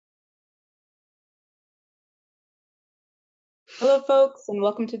Hello, folks, and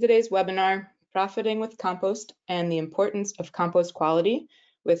welcome to today's webinar, Profiting with Compost and the Importance of Compost Quality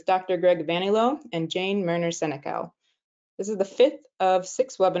with Dr. Greg Evanylo and Jayne Merner Senecal. This is the fifth of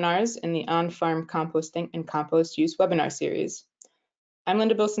 6 webinars in the On-Farm Composting and Compost Use webinar series. I'm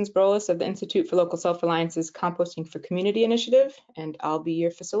Linda Bilsons-Brolis of the Institute for Local Self-Reliance's Composting for Community initiative, and I'll be your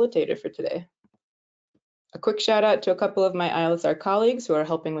facilitator for today. A quick shout out to a couple of my ILSR colleagues who are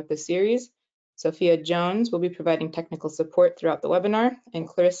helping with this series. Sophia Jones will be providing technical support throughout the webinar, and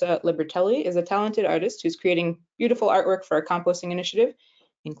Clarissa Libertelli is a talented artist who's creating beautiful artwork for our composting initiative,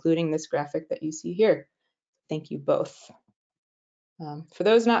 including this graphic that you see here. Thank you both. For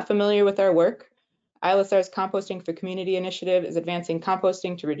those not familiar with our work, ILSR's Composting for Community initiative is advancing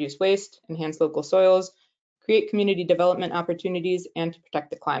composting to reduce waste, enhance local soils, create community development opportunities, and to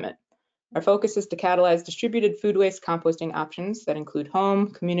protect the climate. Our focus is to catalyze distributed food waste composting options that include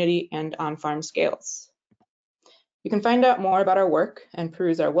home, community, and on-farm scales. You can find out more about our work and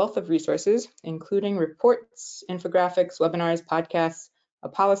peruse our wealth of resources, including reports, infographics, webinars, podcasts, a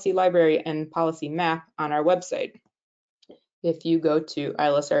policy library, and policy map on our website. If you go to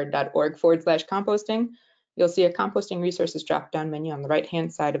ilsr.org/composting, you'll see a composting resources drop-down menu on the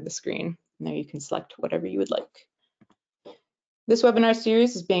right-hand side of the screen. And there you can select whatever you would like. This webinar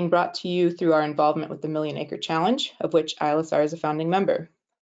series is being brought to you through our involvement with the Million Acre Challenge, of which ILSR is a founding member.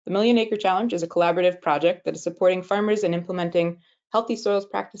 The Million Acre Challenge is a collaborative project that is supporting farmers in implementing healthy soils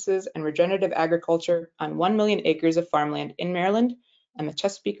practices and regenerative agriculture on 1 million acres of farmland in Maryland and the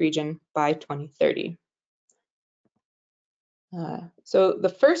Chesapeake region by 2030. So the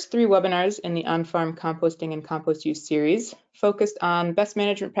first 3 webinars in the On-Farm Composting and Compost Use series focused on best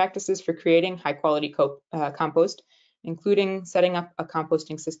management practices for creating high-quality compost, including setting up a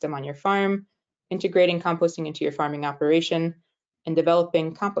composting system on your farm, integrating composting into your farming operation, and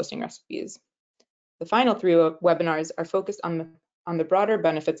developing composting recipes. The final 3 webinars are focused on the broader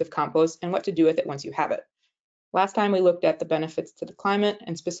benefits of compost and what to do with it once you have it. Last time we looked at the benefits to the climate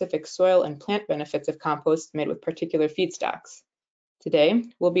and specific soil and plant benefits of compost made with particular feedstocks. Today,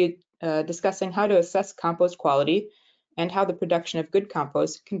 we'll be discussing how to assess compost quality and how the production of good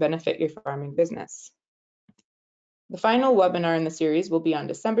compost can benefit your farming business. The final webinar in the series will be on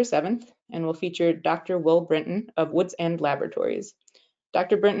December 7th and will feature Dr. Will Brinton of Woods End Laboratories.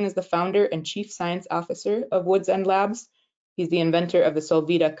 Dr. Brinton is the founder and chief science officer of Woods End Labs. He's the inventor of the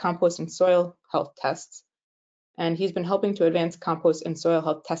Solvita compost and soil health tests, and he's been helping to advance compost and soil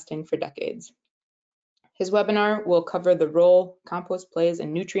health testing for decades. His webinar will cover the role compost plays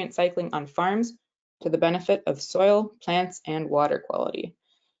in nutrient cycling on farms to the benefit of soil, plants, and water quality.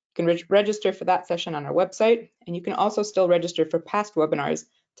 You can register for that session on our website, and you can also still register for past webinars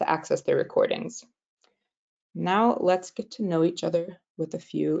to access their recordings. Now let's get to know each other with a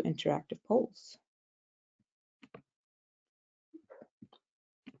few interactive polls.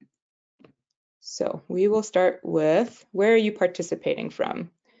 So we will start with, where are you participating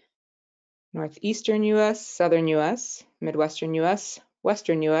from? Northeastern US, Southern US, Midwestern US,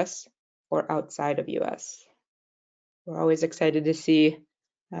 Western US, or outside of US? We're always excited to see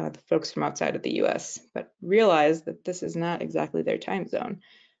the folks from outside of the US, but realize that this is not exactly their time zone.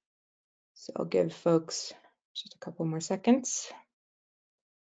 So I'll give folks just a couple more seconds.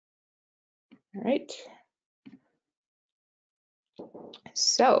 All right.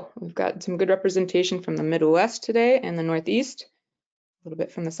 So we've got some good representation from the Midwest today and the Northeast, a little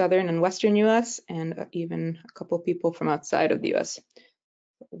bit from the Southern and Western US, and even a couple people from outside of the US.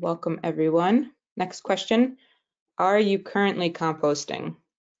 Welcome, everyone. Next question. Are you currently composting?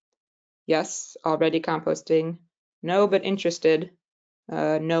 Yes, already composting. No, but interested.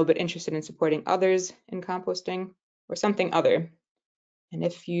 No, but interested in supporting others in composting, or something other. And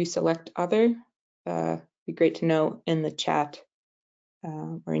if you select other, it'd be great to know in the chat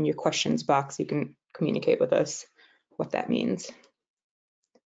or in your questions box. You can communicate with us what that means.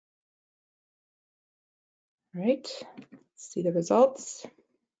 All right, let's see the results.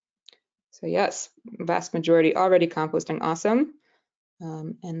 So yes, vast majority already composting, awesome.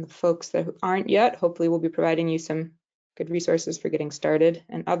 And the folks that aren't yet, hopefully we'll be providing you some good resources for getting started.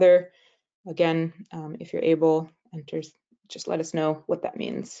 And other, again, if you're able, enter, just let us know what that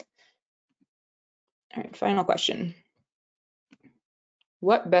means. All right, final question.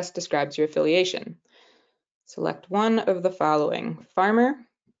 What best describes your affiliation? Select one of the following: farmer,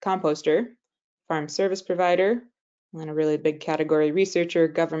 composter, farm service provider, and then a really big category: researcher,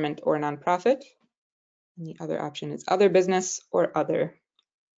 government, or nonprofit. And the other option is other business or other.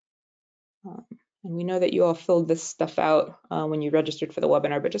 And we know that you all filled this stuff out when you registered for the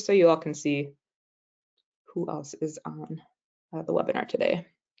webinar, but just so you all can see who else is on the webinar today.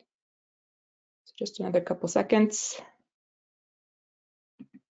 So just another couple seconds.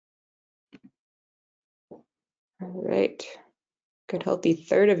 All right. Good, healthy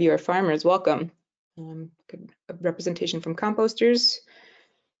third of you are farmers. Welcome. Good representation from composters,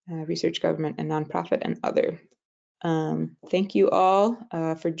 research, government, and nonprofit, and other. Thank you all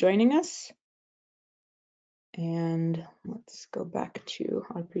for joining us. And let's go back to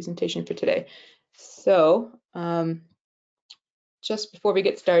our presentation for today. So just before we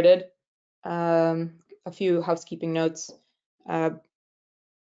get started, a few housekeeping notes.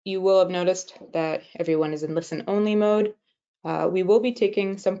 You will have noticed that everyone is in listen only mode. We will be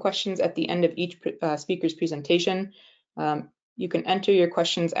taking some questions at the end of each speaker's presentation. You can enter your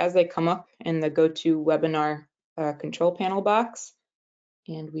questions as they come up in the GoToWebinar control panel box,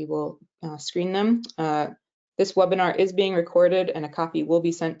 and we will screen them. This webinar is being recorded and a copy will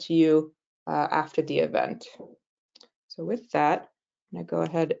be sent to you after the event. So with that, I'm going to go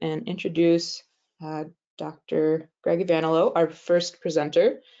ahead and introduce Dr. Greg Evanylo, our first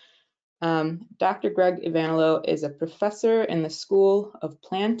presenter. Dr. Greg Evanylo is a professor in the School of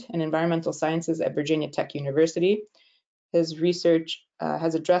Plant and Environmental Sciences at Virginia Tech University. His research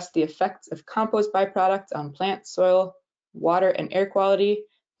has addressed the effects of compost byproducts on plant, soil, water, and air quality,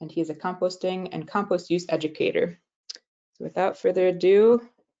 and he is a composting and compost use educator. So without further ado,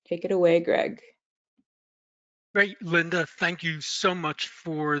 take it away, Greg. Great, Linda. Thank you so much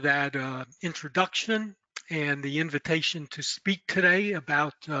for that introduction and the invitation to speak today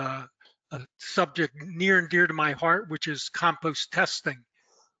about a subject near and dear to my heart, which is compost testing,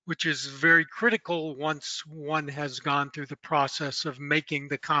 which is very critical once one has gone through the process of making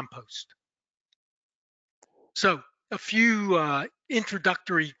the compost. So a few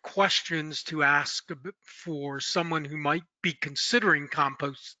introductory questions to ask for someone who might be considering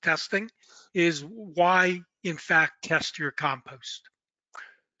compost testing is why, in fact, test your compost?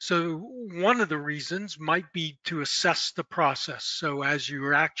 So one of the reasons might be to assess the process. So as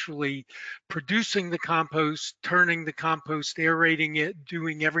you're actually producing the compost, turning the compost, aerating it,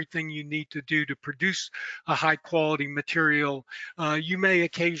 doing everything you need to do to produce a high quality material, you may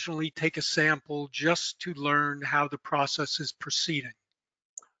occasionally take a sample just to learn how the process is proceeding.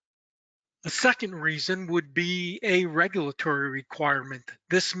 A second reason would be a regulatory requirement.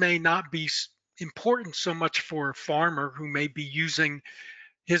 This may not be important so much for a farmer who may be using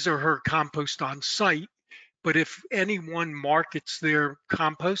his or her compost on site, but if anyone markets their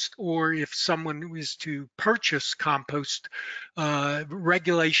compost or if someone is to purchase compost,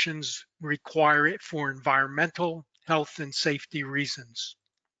 regulations require it for environmental, health, and safety reasons.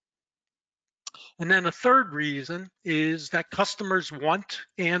 And then a third reason is that customers want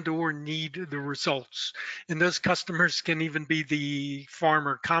and or need the results. And those customers can even be the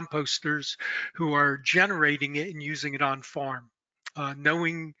farmer composters who are generating it and using it on farm.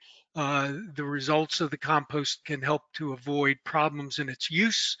 Knowing the results of the compost can help to avoid problems in its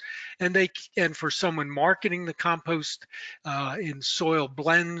use, and for someone marketing the compost in soil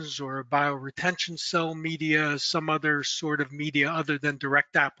blends or bioretention cell media, some other sort of media other than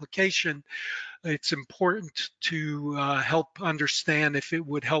direct application, it's important to help understand if it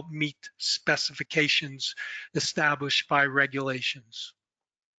would help meet specifications established by regulations.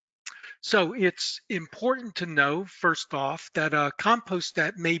 So it's important to know, first off, that a compost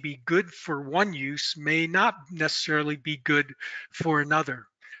that may be good for one use may not necessarily be good for another.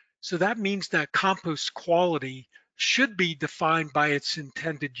 So that means that compost quality should be defined by its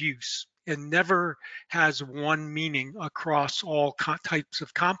intended use and never has one meaning across all types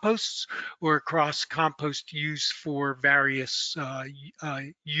of composts or across compost used for various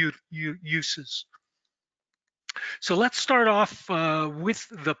uses. So let's start off with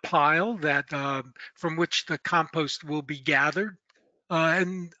the pile that from which the compost will be gathered.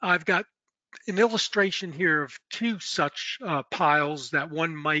 And I've got an illustration here of two such piles that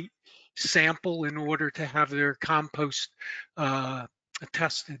one might sample in order to have their compost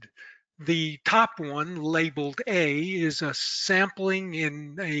tested. The top one, labeled A, is a sampling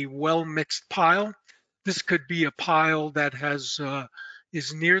in a well-mixed pile. This could be a pile that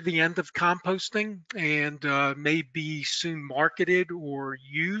is near the end of composting and may be soon marketed or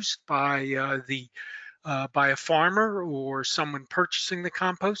used by by a farmer or someone purchasing the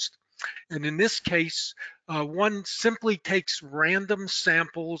compost. And in this case, one simply takes random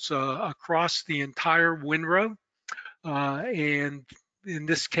samples across the entire windrow, and in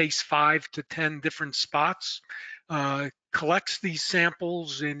this case, 5 to 10 different spots, collects these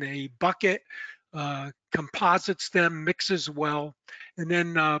samples in a bucket, composites them, mixes well, and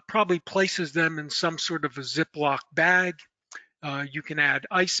then probably places them in some sort of a Ziploc bag. You can add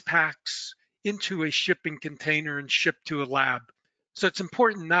ice packs into a shipping container and ship to a lab. So it's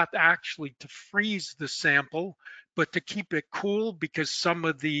important not actually to freeze the sample, but to keep it cool, because some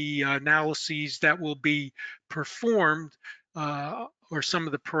of the analyses that will be performed or some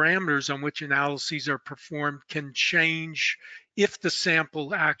of the parameters on which analyses are performed can change if the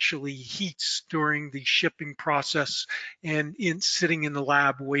sample actually heats during the shipping process and sitting in the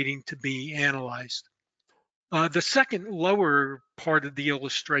lab waiting to be analyzed. The second lower part of the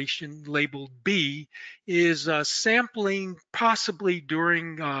illustration, labeled B, is sampling possibly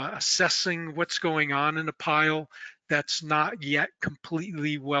during assessing what's going on in a pile that's not yet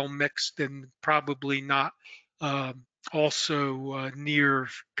completely well mixed and probably not also near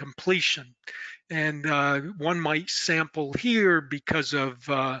completion. And one might sample here because of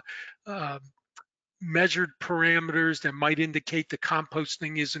uh, measured parameters that might indicate the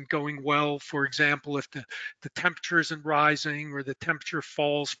composting isn't going well. For example, if the temperature isn't rising or the temperature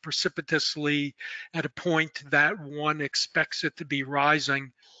falls precipitously at a point that one expects it to be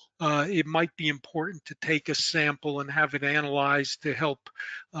rising, it might be important to take a sample and have it analyzed to help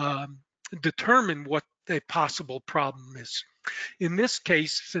determine what a possible problem is. In this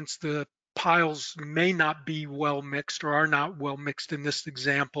case, since the piles may not be well mixed or are not well mixed in this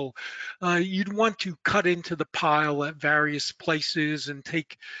example, you'd want to cut into the pile at various places and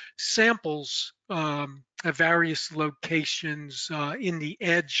take samples at various locations in the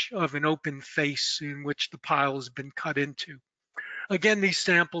edge of an open face in which the pile has been cut into. Again, these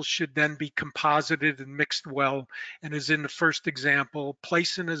samples should then be composited and mixed well, and as in the first example,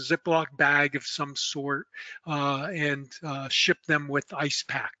 place in a Ziploc bag of some sort and ship them with ice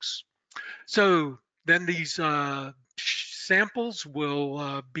packs. So then these samples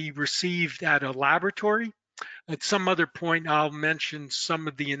will be received at a laboratory. At some other point, I'll mention some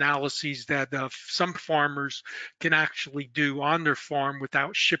of the analyses that some farmers can actually do on their farm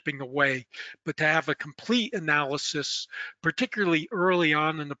without shipping away. But to have a complete analysis, particularly early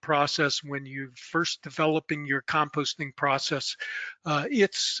on in the process when you're first developing your composting process,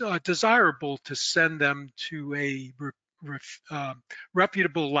 it's desirable to send them to a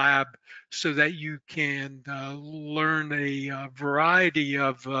reputable lab so that you can learn a variety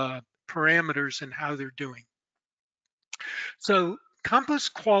of parameters and how they're doing. So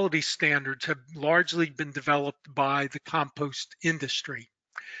compost quality standards have largely been developed by the compost industry.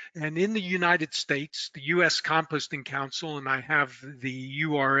 And in the United States, the US Composting Council, and I have the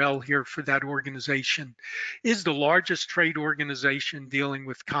URL here for that organization, is the largest trade organization dealing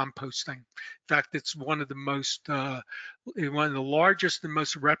with composting. In fact, it's one of the largest and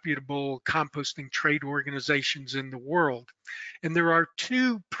most reputable composting trade organizations in the world. And there are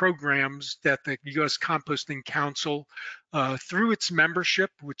two programs that the US Composting Council, through its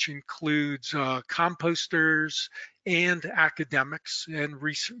membership, which includes composters and academics, and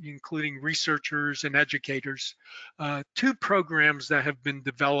including researchers and educators, two programs that have been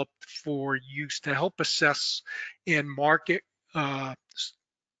developed for use to help assess and market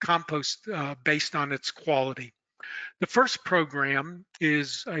compost based on its quality. The first program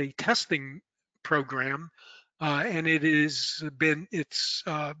is a testing program, and it's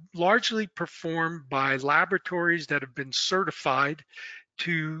largely performed by laboratories that have been certified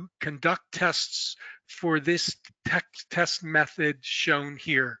to conduct tests for this test method shown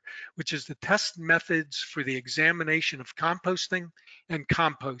here, which is the test methods for the examination of composting and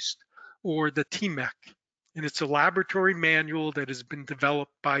compost, or the TMEC. And it's a laboratory manual that has been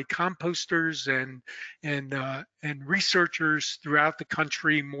developed by composters and researchers throughout the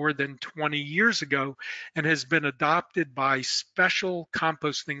country more than 20 years ago, and has been adopted by special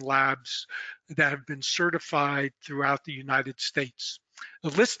composting labs that have been certified throughout the United States. A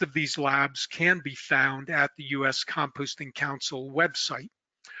list of these labs can be found at the US Composting Council website.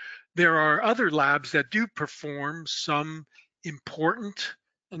 There are other labs that do perform some important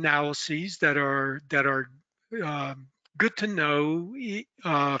analyses that are good to know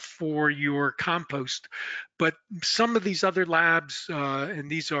for your compost. But some of these other labs, and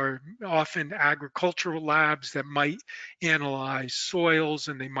these are often agricultural labs that might analyze soils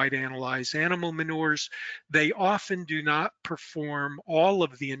and they might analyze animal manures, they often do not perform all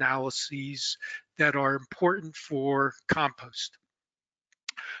of the analyses that are important for compost.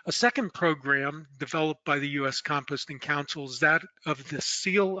 A second program developed by the US Composting Council is that of the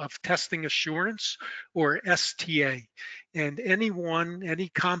Seal of Testing Assurance, or STA. And any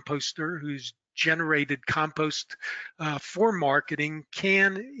composter who's generated compost for marketing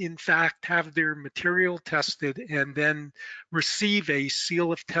can in fact have their material tested and then receive a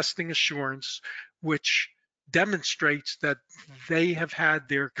Seal of Testing Assurance, which demonstrates that they have had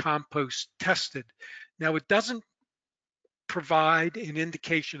their compost tested. Now, it doesn't provide an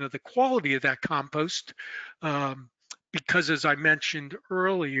indication of the quality of that compost, because as I mentioned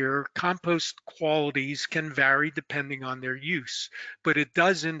earlier, compost qualities can vary depending on their use, but it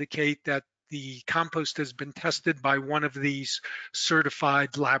does indicate that the compost has been tested by one of these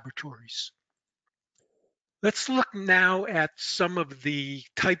certified laboratories. Let's look now at some of the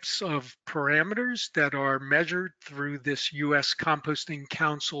types of parameters that are measured through this U.S. Composting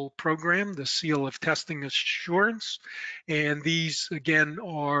Council program, the Seal of Testing Assurance. And these, again,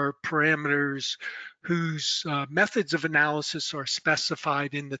 are parameters whose methods of analysis are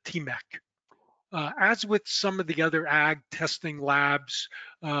specified in the TMEC. As with some of the other ag testing labs,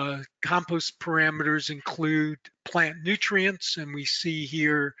 compost parameters include plant nutrients, and we see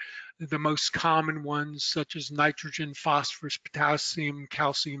here the most common ones such as nitrogen, phosphorus, potassium,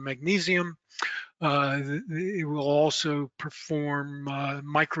 calcium, magnesium. It will also perform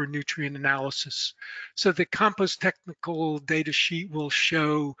micronutrient analysis. So the compost technical data sheet will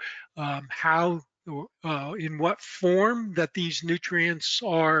show how, in what form that these nutrients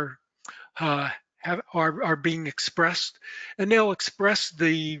uh, are being expressed, and they'll express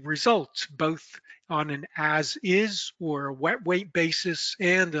the results both on an as is or a wet weight basis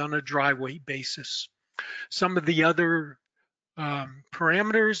and on a dry weight basis. Some of the other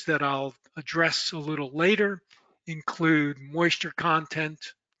parameters that I'll address a little later include moisture content,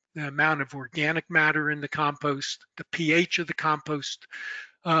 the amount of organic matter in the compost, the pH of the compost,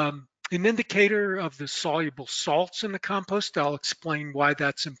 an indicator of the soluble salts in the compost. I'll explain why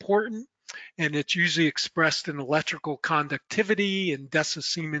that's important. And it's usually expressed in electrical conductivity in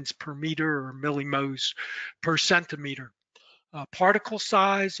decisiemens per meter or millimos per centimeter. Particle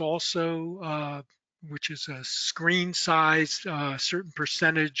size also, which is a screen size, certain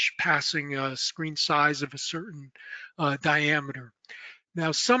percentage passing a screen size of a certain diameter.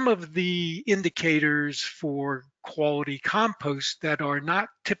 Now, some of the indicators for quality compost that are not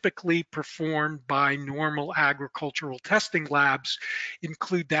typically performed by normal agricultural testing labs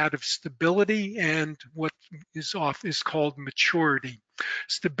include that of stability and what is called maturity.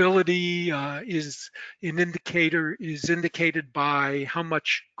 Stability is indicated by how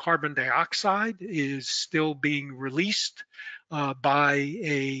much carbon dioxide is still being released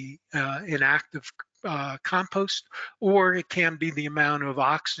by an active compost, or it can be the amount of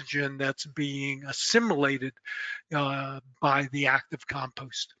oxygen that's being assimilated by the active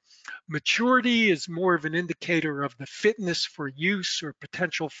compost. Maturity is more of an indicator of the fitness for use or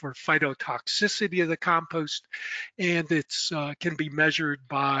potential for phytotoxicity of the compost, and it can be measured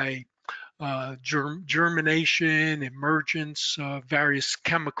by germination, emergence, various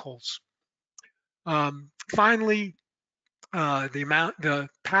chemicals. Finally, the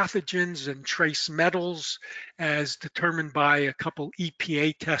pathogens and trace metals as determined by a couple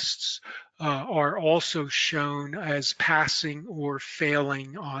EPA tests are also shown as passing or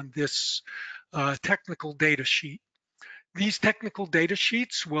failing on this technical data sheet. These technical data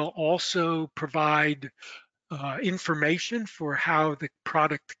sheets will also provide information for how the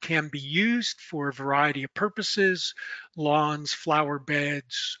product can be used for a variety of purposes: lawns, flower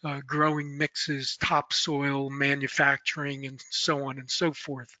beds, growing mixes, topsoil, manufacturing, and so on and so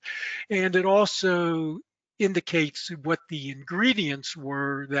forth. And it also indicates what the ingredients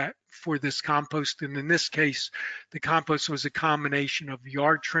were that for this compost, and in this case, the compost was a combination of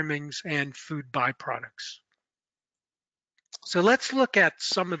yard trimmings and food byproducts. So let's look at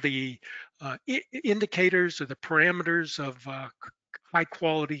some of the indicators or the parameters of high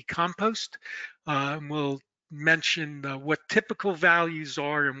quality compost. We'll mention what typical values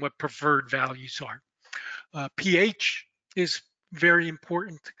are and what preferred values are. pH is very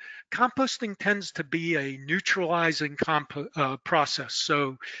important. Composting tends to be a neutralizing process.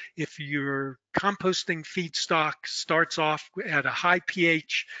 So if your composting feedstock starts off at a high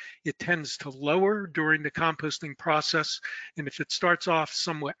pH, it tends to lower during the composting process. And if it starts off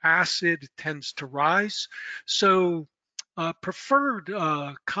somewhat acid, it tends to rise. So preferred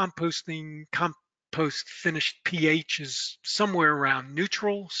compost finished pH is somewhere around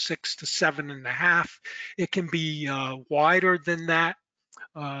neutral, 6 to 7.5. It can be wider than that.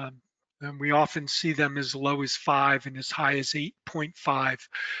 And we often see them as low as 5 and as high as 8.5,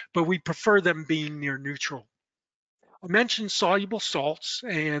 but we prefer them being near neutral. I mentioned soluble salts,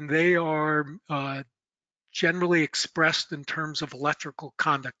 and they are generally expressed in terms of electrical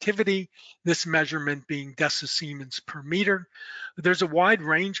conductivity, this measurement being decisiemens per meter. There's a wide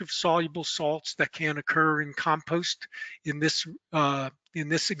range of soluble salts that can occur in compost. In this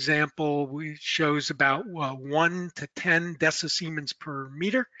example, it shows about 1 to 10 decisiemens per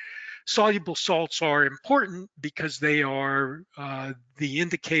meter. Soluble salts are important because they are the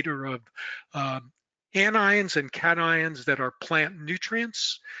indicator of anions and cations that are plant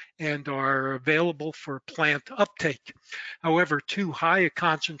nutrients and are available for plant uptake. However, too high a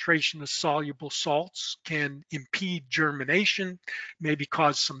concentration of soluble salts can impede germination, maybe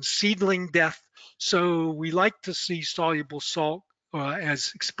cause some seedling death. So we like to see soluble salt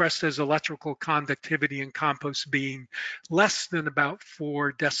as expressed as electrical conductivity in compost being less than about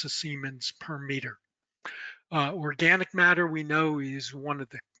 4 decisiemens per meter. Organic matter we know is one of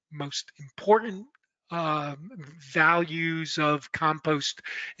the most important uh, values of compost,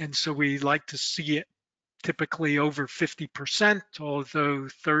 and so we like to see it typically over 50%, although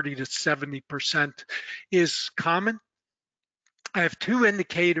 30 to 70% is common. I have two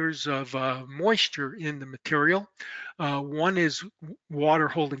indicators of moisture in the material. One is water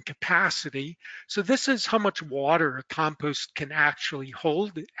holding capacity. So this is how much water a compost can actually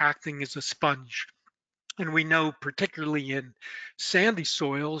hold, acting as a sponge. And we know, particularly in sandy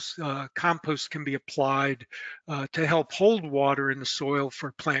soils, compost can be applied to help hold water in the soil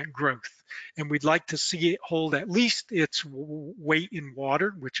for plant growth. And we'd like to see it hold at least its weight in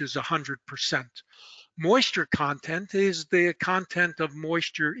water, which is 100%. Moisture content is the content of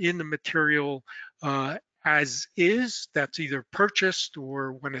moisture in the material as is, that's either purchased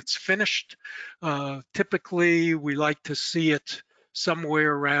or when it's finished. Typically, we like to see it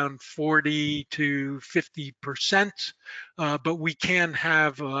somewhere around 40 to 50%, but we can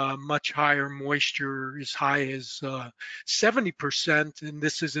have much higher moisture as high as 70%, and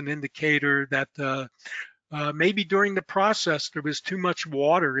this is an indicator that maybe during the process there was too much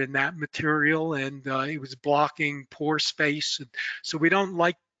water in that material and it was blocking pore space. And so we don't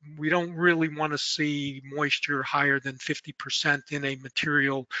really want to see moisture higher than 50% in a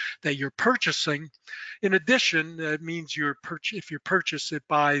material that you're purchasing. In addition, that means if you purchase it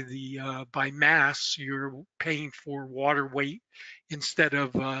by mass, you're paying for water weight instead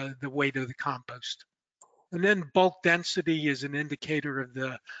of the weight of the compost. And then bulk density is an indicator of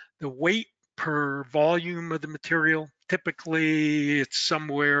the weight per volume of the material. Typically, it's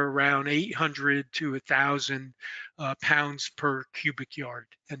somewhere around 800 to 1,000 pounds per cubic yard.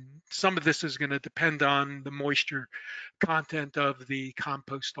 And some of this is going to depend on the moisture content of the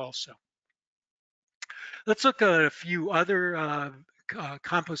compost also. Let's look at a few other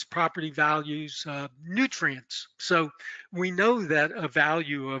compost property values. Nutrients. So we know that a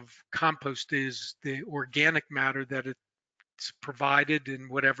value of compost is the organic matter that it's provided in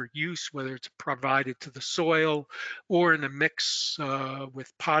whatever use, whether it's provided to the soil or in a mix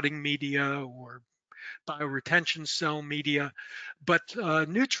with potting media or bioretention cell media. But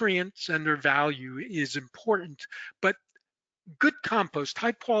nutrients and their value is important. But good compost,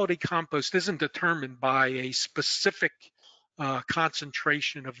 high quality compost, isn't determined by a specific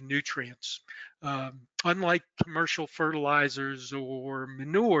concentration of nutrients. Unlike commercial fertilizers or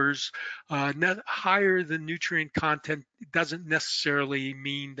manures, higher the nutrient content doesn't necessarily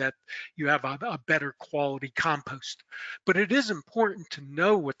mean that you have a better quality compost. But it is important to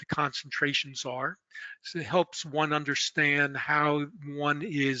know what the concentrations are. So it helps one understand how one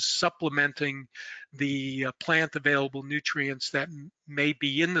is supplementing the plant available nutrients that may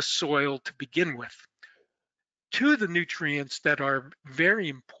be in the soil to begin with. Two of the nutrients that are very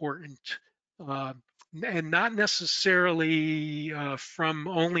important, uh, and not necessarily from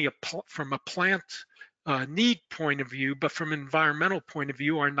only from a plant need point of view, but from an environmental point of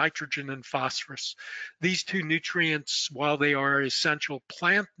view, are nitrogen and phosphorus. These two nutrients, while they are essential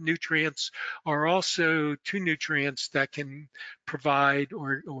plant nutrients, are also two nutrients that can provide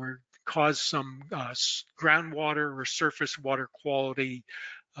or cause some groundwater or surface water quality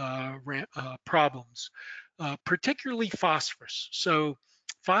problems. Particularly phosphorus. So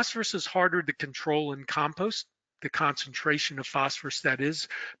phosphorus is harder to control in compost, the concentration of phosphorus that is,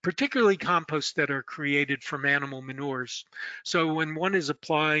 particularly composts that are created from animal manures. So when one is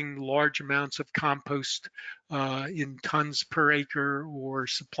applying large amounts of compost in tons per acre or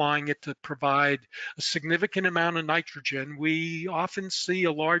supplying it to provide a significant amount of nitrogen, we often see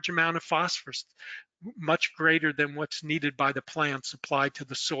a large amount of phosphorus, much greater than what's needed by the plants applied to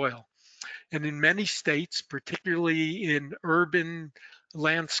the soil. And in many states, particularly in urban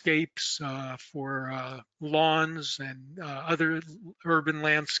landscapes for lawns and other urban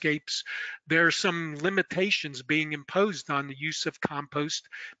landscapes, there are some limitations being imposed on the use of compost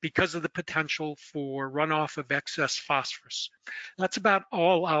because of the potential for runoff of excess phosphorus. That's about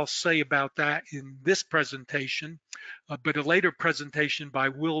all I'll say about that in this presentation, but a later presentation by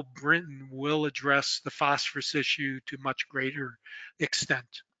Will Brinton will address the phosphorus issue to much greater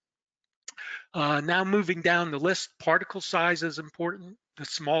extent. Now moving down the list, particle size is important. The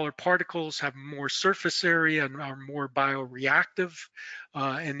smaller particles have more surface area and are more bioreactive,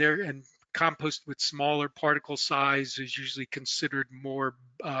 and compost with smaller particle size is usually considered more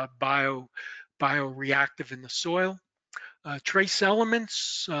bioreactive in the soil. Trace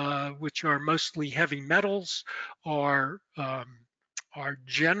elements, which are mostly heavy metals, are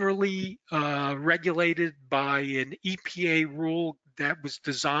generally regulated by an EPA rule that was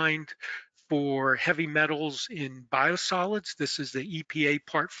designed for heavy metals in biosolids. This is the EPA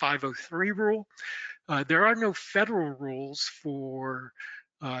Part 503 rule. There are no federal rules for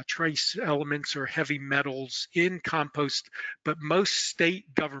trace elements or heavy metals in compost, but most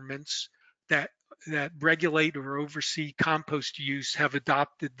state governments that regulate or oversee compost use have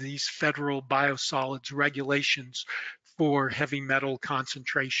adopted these federal biosolids regulations for heavy metal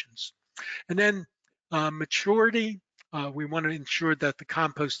concentrations. And then maturity, we want to ensure that the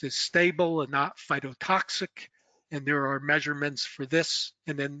compost is stable and not phytotoxic, and there are measurements for this.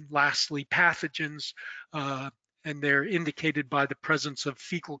 And then lastly, pathogens, and they're indicated by the presence of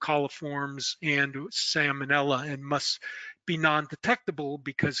fecal coliforms and salmonella, and must be non-detectable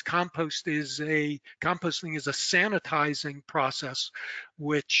because composting is a sanitizing process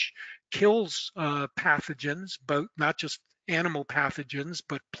which kills pathogens, both not just animal pathogens,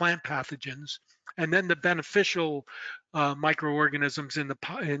 but plant pathogens. And then the beneficial microorganisms in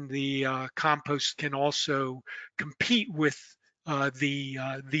the compost can also compete with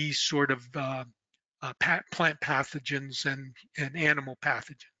these sort of plant pathogens and animal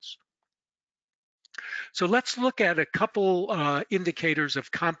pathogens. So let's look at a couple indicators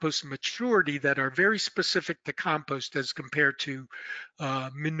of compost maturity that are very specific to compost as compared to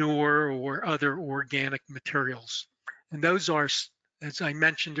manure or other organic materials. And those are, as I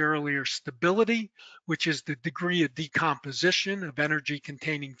mentioned earlier, stability, which is the degree of decomposition of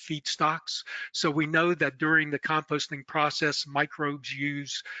energy-containing feedstocks. So we know that during the composting process, microbes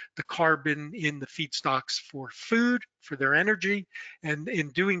use the carbon in the feedstocks for food, for their energy, and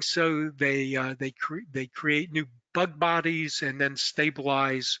in doing so, they create new bug bodies and then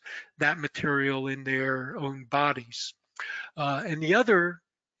stabilize that material in their own bodies. And the other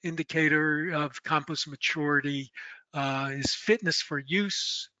indicator of compost maturity is fitness for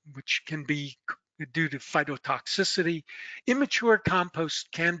use, which can be due to phytotoxicity. Immature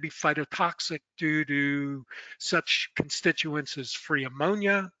compost can be phytotoxic due to such constituents as free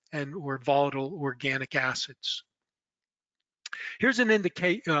ammonia and or volatile organic acids. Here's an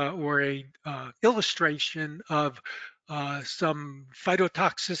illustration of some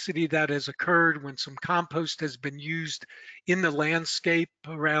phytotoxicity that has occurred when some compost has been used in the landscape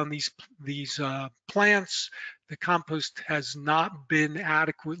around these plants. The compost has not been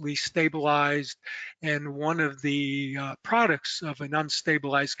adequately stabilized, and one of the products of an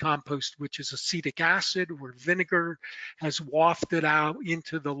unstabilized compost, which is acetic acid or vinegar, has wafted out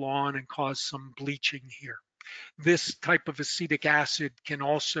into the lawn and caused some bleaching here. This type of acetic acid can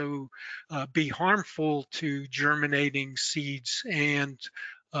also be harmful to germinating seeds and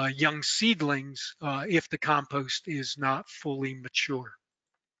young seedlings if the compost is not fully mature.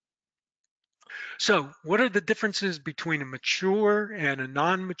 So what are the differences between a mature and a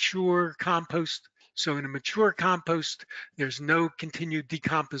non-mature compost? So in a mature compost, there's no continued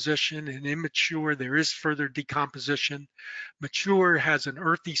decomposition. In immature, there is further decomposition. Mature has an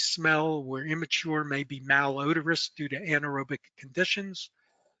earthy smell, where immature may be malodorous due to anaerobic conditions.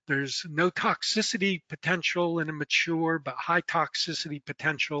 There's no toxicity potential in a mature, but high toxicity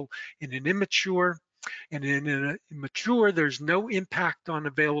potential in an immature. And in a mature, there's no impact on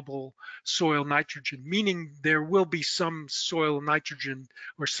available soil nitrogen, meaning there will be some soil nitrogen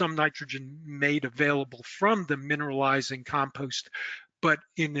or some nitrogen made available from the mineralizing compost. But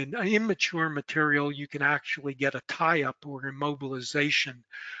in an immature material, you can actually get a tie-up or immobilization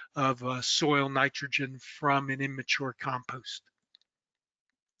of soil nitrogen from an immature compost.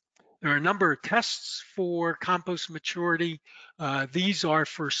 There are a number of tests for compost maturity. These are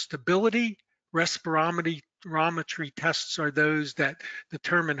for stability. Respirometry tests are those that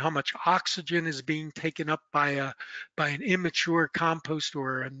determine how much oxygen is being taken up by an immature compost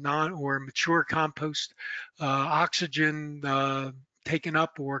or a mature compost. Oxygen taken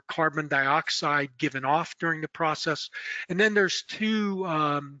up or carbon dioxide given off during the process. And then there's two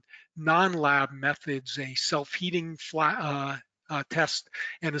non-lab methods, a self-heating test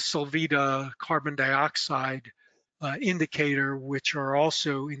and a Solvita carbon dioxide indicator, which are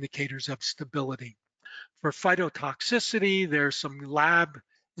also indicators of stability. For phytotoxicity, there's some lab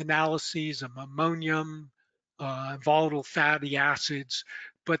analyses of ammonium, volatile fatty acids,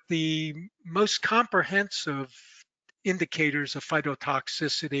 but the most comprehensive indicators of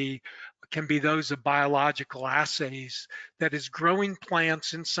phytotoxicity can be those of biological assays, that is growing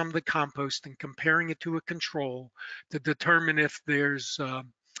plants in some of the compost and comparing it to a control to determine if there's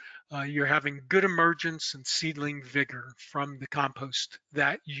you're having good emergence and seedling vigor from the compost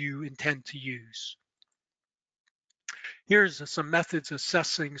that you intend to use. Here's some methods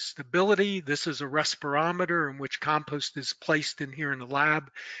assessing stability. This is a respirometer in which compost is placed in here in the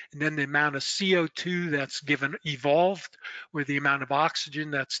lab, and then the amount of CO2 that's evolved, or the amount of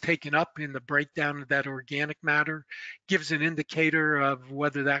oxygen that's taken up in the breakdown of that organic matter, gives an indicator of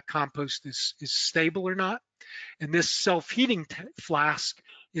whether that compost is stable or not. And this self-heating flask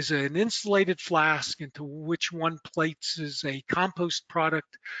is an insulated flask into which one places a compost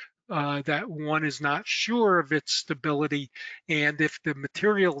product that one is not sure of its stability. And if the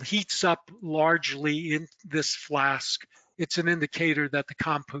material heats up largely in this flask, it's an indicator that the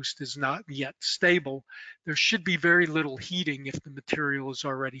compost is not yet stable. There should be very little heating if the material is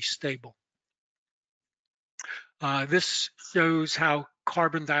already stable. This shows how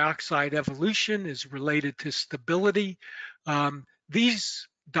carbon dioxide evolution is related to stability. These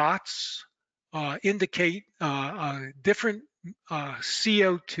dots indicate different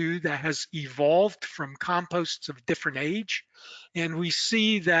CO2 that has evolved from composts of different age. And we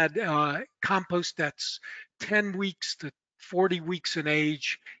see that compost that's 10 weeks to 40 weeks in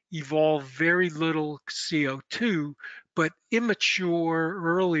age evolve very little CO2, but immature,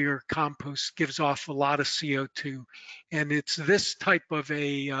 earlier compost gives off a lot of CO2. And it's this type of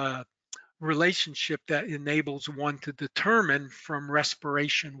a relationship that enables one to determine from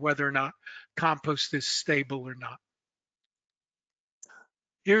respiration whether or not compost is stable or not.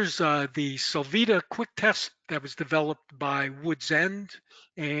 Here's the Solvita quick test that was developed by Woods End,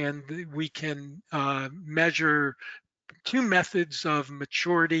 and we can measure two methods of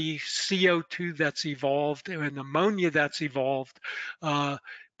maturity: CO2 that's evolved and ammonia that's evolved,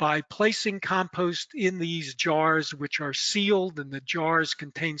 by placing compost in these jars, which are sealed, and the jars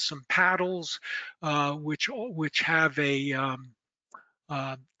contain some paddles which have a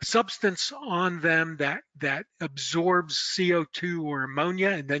substance on them that absorbs CO2 or ammonia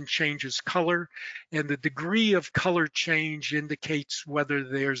and then changes color. And the degree of color change indicates whether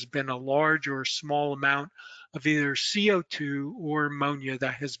there's been a large or small amount of either CO2 or ammonia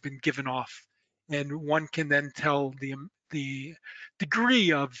that has been given off. And one can then tell the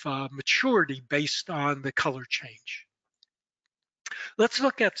degree of maturity based on the color change. Let's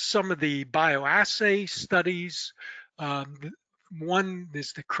look at some of the bioassay studies. One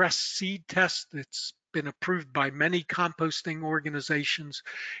is the CREST seed test. It's been approved by many composting organizations.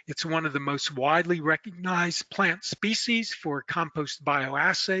 It's one of the most widely recognized plant species for compost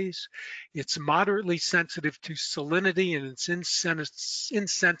bioassays. It's moderately sensitive to salinity, and it's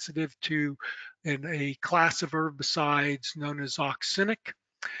insensitive to a class of herbicides known as oxinic.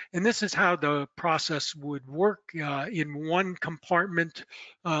 And this is how the process would work. In one compartment,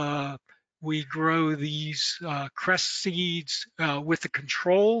 we grow these cress seeds with a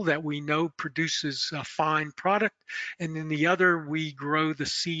control that we know produces a fine product. And in the other, we grow the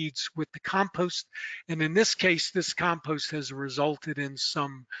seeds with the compost. And in this case, this compost has resulted in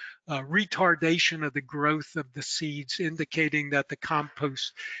some retardation of the growth of the seeds, indicating that the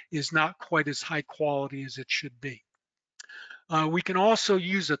compost is not quite as high quality as it should be. We can also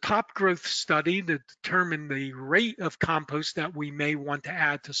use a top growth study to determine the rate of compost that we may want to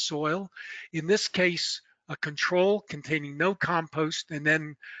add to soil. In this case, a control containing no compost, and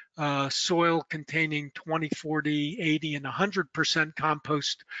then soil containing 20, 40, 80, and 100%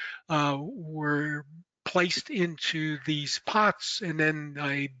 compost were placed into these pots, and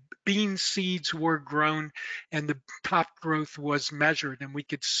then bean seeds were grown and the top growth was measured. And we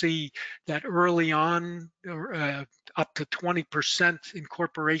could see that early on, up to 20%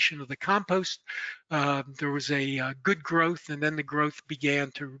 incorporation of the compost, there was a good growth, and then the growth began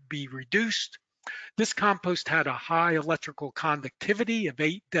to be reduced. This compost had a high electrical conductivity of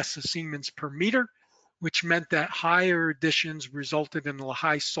 8 decisiemens per meter, which meant that higher additions resulted in a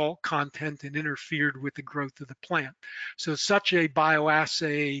high salt content and interfered with the growth of the plant. So such a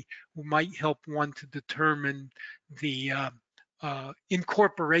bioassay might help one to determine the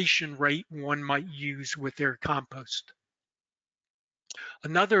incorporation rate one might use with their compost.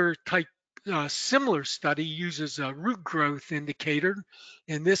 Another type similar study uses a root growth indicator.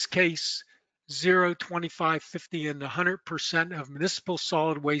 In this case, 0, 25, 50, and 100% of municipal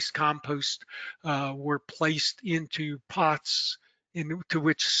solid waste compost were placed into pots into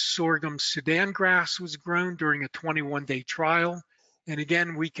which sorghum Sudan grass was grown during a 21-day trial. And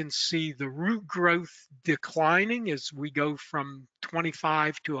again, we can see the root growth declining as we go from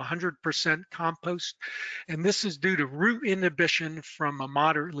 25 to 100% compost. And this is due to root inhibition from a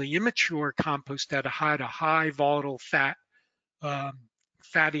moderately immature compost that had a high volatile fat,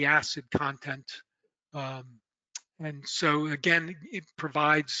 fatty acid content. And so again, it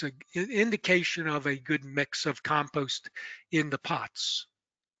provides an indication of a good mix of compost in the pots.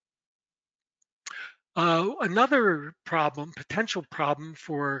 Another problem, potential problem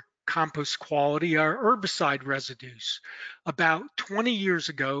for compost quality are herbicide residues. About 20 years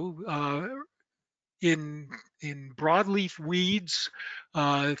ago, in broadleaf weeds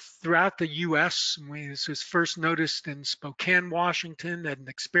throughout the U.S. This was first noticed in Spokane, Washington, at an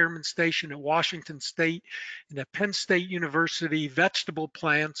experiment station at Washington State and at Penn State University. Vegetable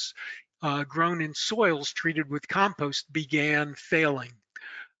plants grown in soils treated with compost began failing.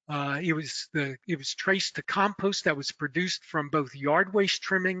 It was traced to compost that was produced from both yard waste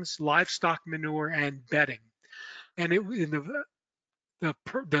trimmings, livestock manure, and bedding. And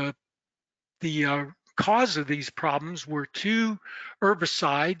the cause of these problems were two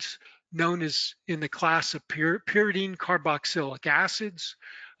herbicides known as in the class of pyridine carboxylic acids.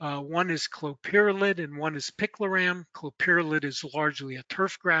 One is clopyralid and one is picloram. Clopyralid is largely a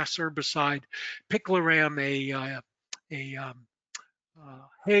turf grass herbicide. Picloram a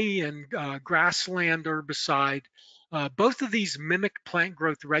hay and grassland herbicide. Both of these mimic plant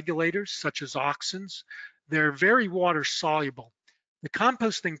growth regulators, such as auxins. They're very water soluble. The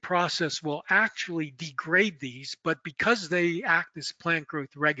composting process will actually degrade these, but because they act as plant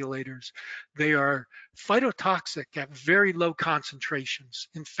growth regulators, they are phytotoxic at very low concentrations.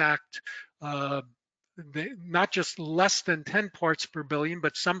 In fact, not just less than 10 parts per billion,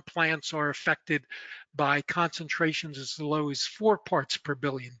 but some plants are affected by concentrations as low as 4 parts per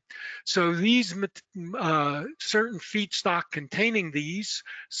billion. So these certain feedstock containing these,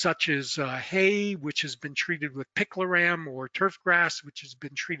 such as hay, which has been treated with picloram, or turf grass, which has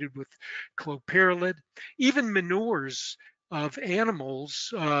been treated with clopyralid, even manures of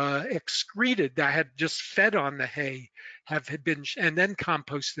animals excreted that had just fed on the hay have been and then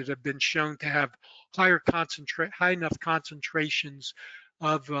composted have been shown to have high enough concentrations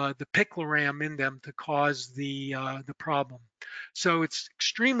of the picloram in them to cause the problem. So it's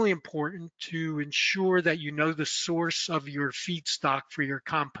extremely important to ensure that you know the source of your feedstock for your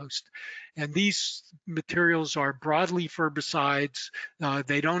compost. And these materials are broadleaf herbicides.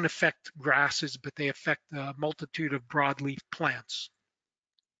 They don't affect grasses, but they affect a multitude of broadleaf plants.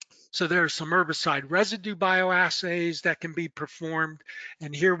 So there are some herbicide residue bioassays that can be performed.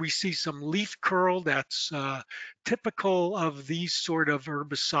 And here we see some leaf curl that's typical of these sort of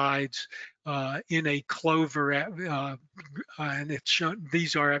herbicides in a clover, and it's shown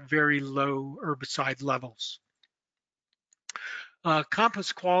these are at very low herbicide levels.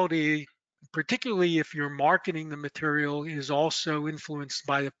 Compost quality, particularly if you're marketing the material, is also influenced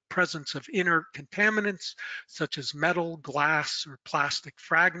by the presence of inert contaminants such as metal, glass, or plastic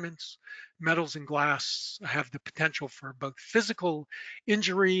fragments. Metals and glass have the potential for both physical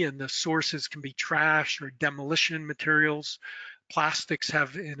injury, and the sources can be trash or demolition materials. Plastics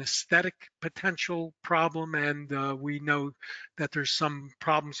have an aesthetic potential problem, and we know that there's some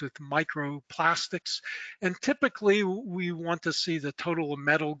problems with microplastics. And typically, we want to see the total of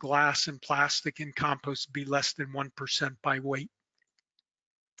metal, glass, and plastic in compost be less than 1% by weight.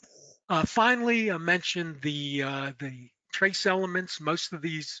 Finally, I mentioned the trace elements. Most of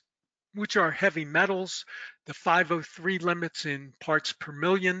these, which are heavy metals, the 503 limits in parts per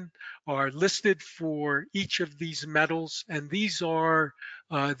million are listed for each of these metals, and these are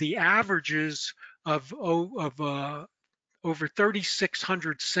the averages of over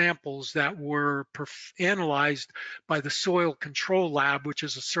 3,600 samples that were analyzed by the Soil Control Lab, which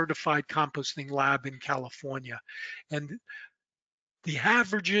is a certified composting lab in California. And the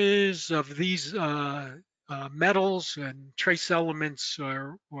averages of these metals and trace elements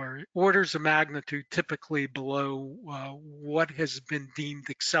are orders of magnitude typically below what has been deemed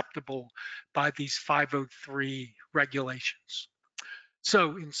acceptable by these 503 regulations.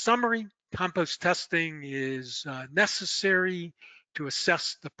 So in summary, compost testing is necessary to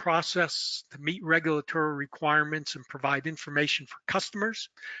assess the process, to meet regulatory requirements and provide information for customers,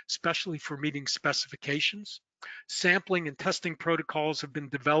 especially for meeting specifications. Sampling and testing protocols have been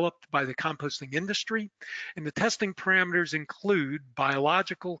developed by the composting industry, and the testing parameters include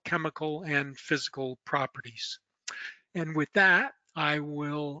biological, chemical, and physical properties. And with that, I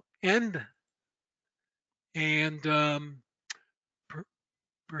will end and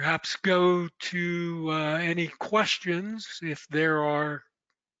perhaps go to any questions. If there are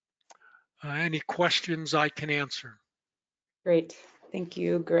any questions I can answer. Great. Thank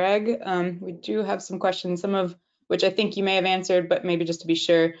you, Greg. We do have some questions, some of which I think you may have answered, but maybe just to be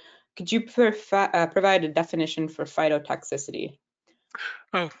sure, could you provide a definition for phytotoxicity?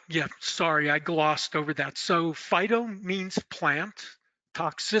 Oh, yeah, sorry, I glossed over that. So phyto means plant,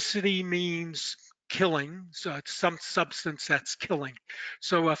 toxicity means killing, so it's some substance that's killing.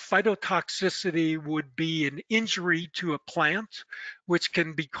 So a phytotoxicity would be an injury to a plant, which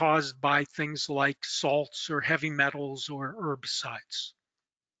can be caused by things like salts or heavy metals or herbicides.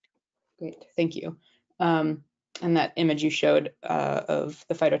 Great, thank you. And that image you showed of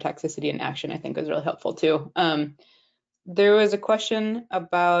the phytotoxicity in action, I think was really helpful too. There was a question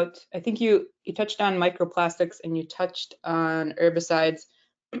about, I think you touched on microplastics and you touched on herbicides.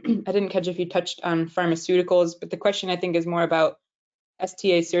 I didn't catch if you touched on pharmaceuticals, but the question I think is more about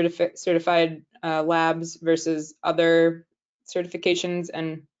STA certified labs versus other certifications,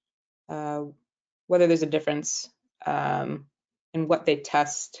 and whether there's a difference in what they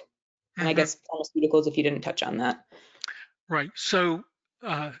test. And I guess pharmaceuticals, if you didn't touch on that. Right. So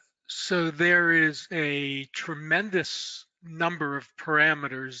there is a tremendous number of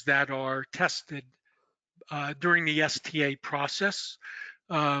parameters that are tested during the STA process,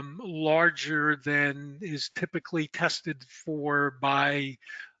 larger than is typically tested for by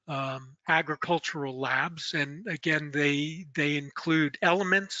agricultural labs. And again, they include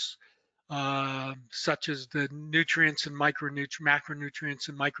elements such as the nutrients and macronutrients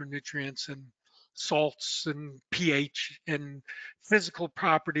and micronutrients and salts and pH, and physical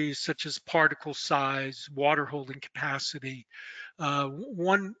properties such as particle size, water holding capacity. To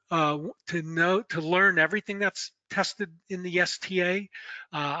learn everything that's tested in the STA,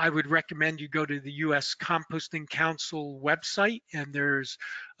 I would recommend you go to the U.S. Composting Council website, and there's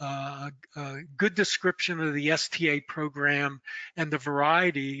a good description of the STA program and the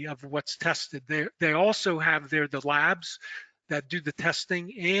variety of what's tested. They also have there the labs that do the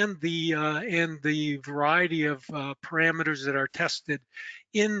testing and the variety of parameters that are tested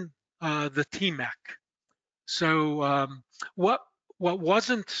in the TMAC. So what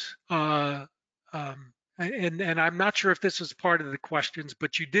wasn't and I'm not sure if this is part of the questions,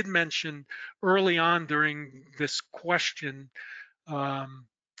 but you did mention early on during this question,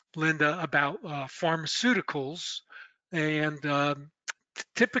 Linda, about pharmaceuticals, and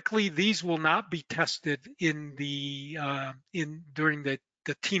typically these will not be tested in the during the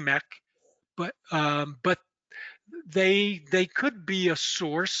TMEC, but they could be a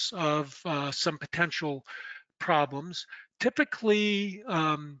source of some potential problems. Typically,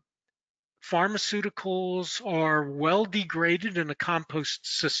 pharmaceuticals are well degraded in a compost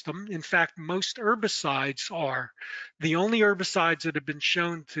system. In fact, most herbicides are. The only herbicides that have been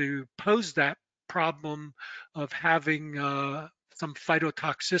shown to pose that problem of having some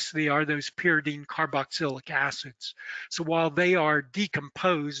phytotoxicity are those pyridine carboxylic acids. So while they are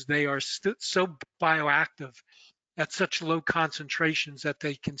decomposed, they are so bioactive at such low concentrations that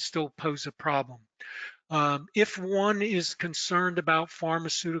they can still pose a problem. If one is concerned about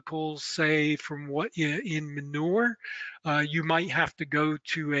pharmaceuticals, say from what in manure, you might have to go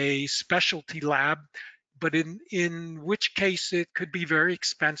to a specialty lab, but in which case it could be very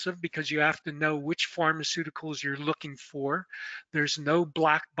expensive because you have to know which pharmaceuticals you're looking for. There's no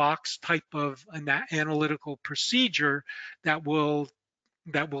black box type of analytical procedure that will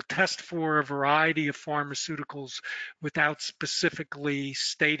test for a variety of pharmaceuticals without specifically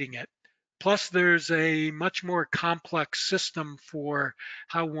stating it. Plus, there's a much more complex system for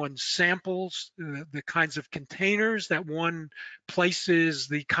how one samples the kinds of containers that one places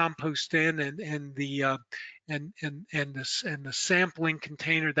the compost in, and the sampling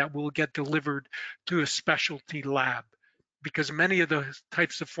container that will get delivered to a specialty lab. Because many of the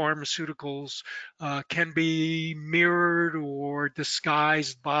types of pharmaceuticals can be mirrored or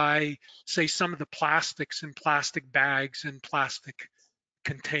disguised by, say, some of the plastics in plastic bags and plastic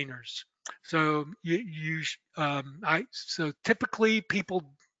containers. So so typically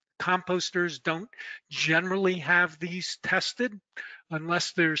composters don't generally have these tested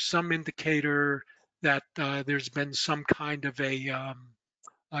unless there's some indicator that there's been some kind of a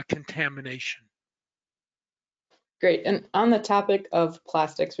contamination. Great. And on the topic of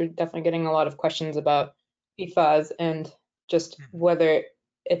plastics, we're definitely getting a lot of questions about PFAS and just whether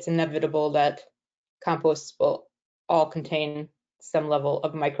it's inevitable that composts will all contain some level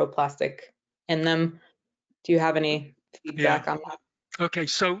of microplastic in them. Do you have any feedback on that? Okay,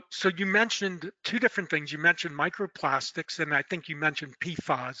 so you mentioned two different things. You mentioned microplastics, and I think you mentioned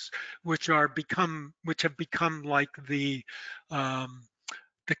PFAS, which have become like the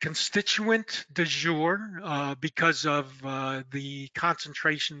constituent du jour because of the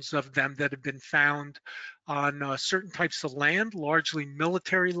concentrations of them that have been found on certain types of land, largely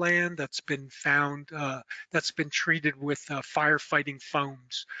military land that's been found, that's been treated with firefighting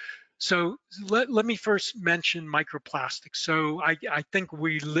foams. So let me first mention microplastics. So I think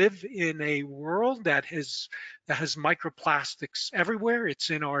we live in a world that has microplastics everywhere. It's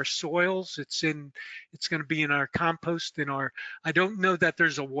in our soils. It's going to be in our compost. I don't know that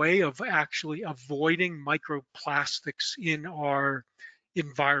there's a way of actually avoiding microplastics in our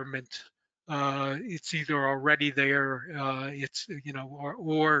environment. It's either already there. It's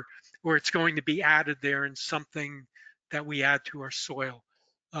or it's going to be added there in something that we add to our soil.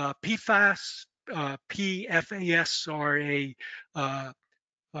 PFAS, PFAS are uh,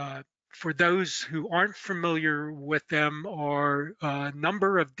 uh, for those who aren't familiar with them, are a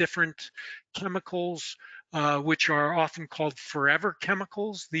number of different chemicals which are often called forever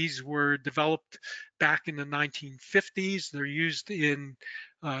chemicals. These were developed back in the 1950s. They're used in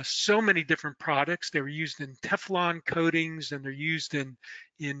so many different products. They were used in Teflon coatings, and they're used in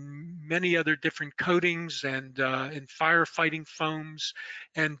many other different coatings and in firefighting foams.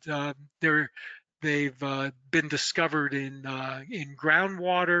 And they've been discovered in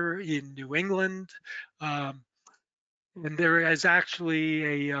groundwater in New England, and there is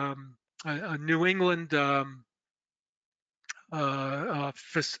actually a New England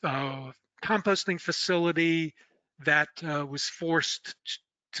composting facility that was forced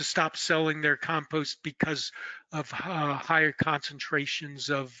to stop selling their compost because of higher concentrations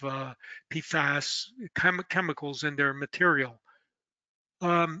of PFAS chemicals in their material.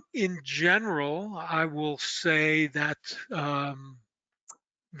 In general, I will say that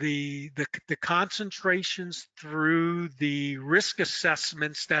the concentrations through the risk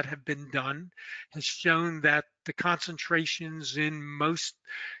assessments that have been done has shown that the concentrations in most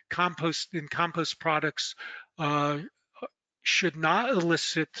compost products should not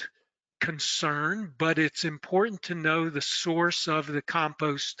elicit concern, but it's important to know the source of the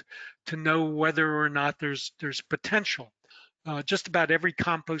compost to know whether or not there's potential. Just about every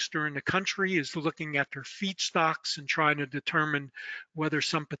composter in the country is looking at their feedstocks and trying to determine whether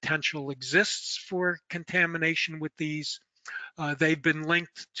some potential exists for contamination with these. They've been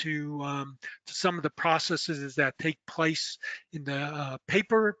linked to some of the processes that take place in the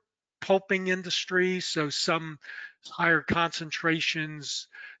paper pulping industry. So some higher concentrations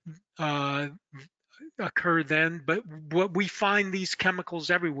occur then, but what we find these chemicals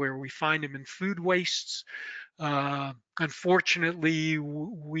everywhere. We find them in food wastes. Unfortunately,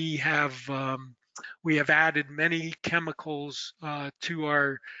 we have added many chemicals to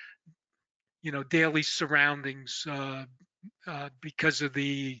our daily surroundings because of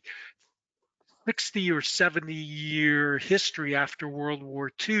the 60 or 70-year history after World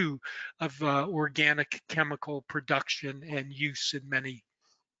War II of organic chemical production and use in many.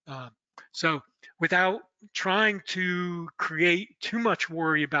 So without trying to create too much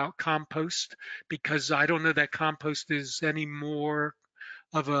worry about compost, because I don't know that compost is any more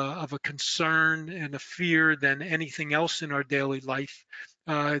of a concern and a fear than anything else in our daily life.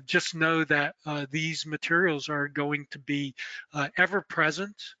 Just know that these materials are going to be ever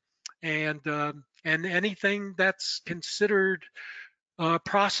present, and anything that's considered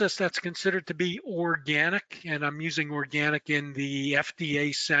process that's considered to be organic, and I'm using organic in the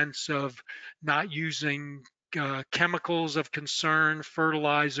FDA sense of not using chemicals of concern,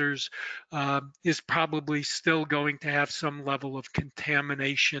 fertilizers, is probably still going to have some level of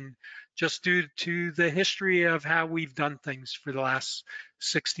contamination just due to the history of how we've done things for the last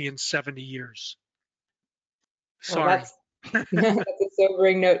 60 and 70 years. Well, Sorry. that's a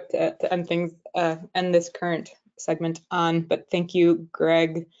sobering note to end things, end this current segment on. But thank you,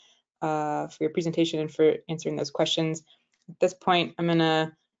 Greg, for your presentation and for answering those questions. At this point, I'm going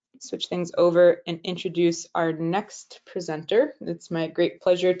to switch things over and introduce our next presenter. It's my great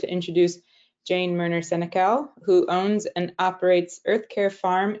pleasure to introduce Jayne Merner Senecal, who owns and operates Earth Care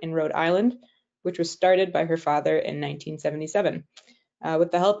Farm in Rhode Island, which was started by her father in 1977.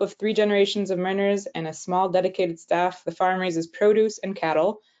 With the help of 3 generations of Merners and a small dedicated staff, the farm raises produce and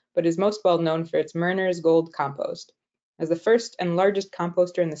cattle, but is most well known for its Merner's Gold compost. As the first and largest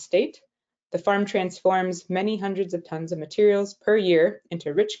composter in the state, the farm transforms many hundreds of tons of materials per year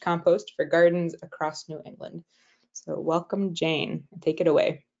into rich compost for gardens across New England. So welcome, Jayne. Take it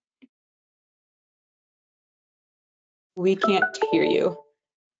away. We can't hear you.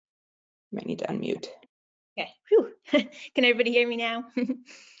 You might need to unmute. Okay. Whew. Can everybody hear me now?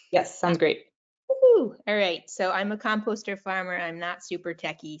 Yes, sounds great. Woo. All right. So I'm a composter farmer. I'm not super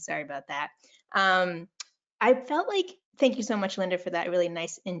techie. Sorry about that. I felt like, thank you so much, Linda, for that really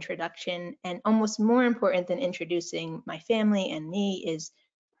nice introduction. And almost more important than introducing my family and me is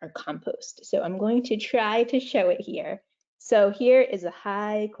our compost. So I'm going to try to show it here. So here is a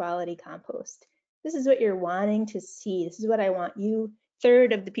high quality compost. This is what you're wanting to see. This is what I want you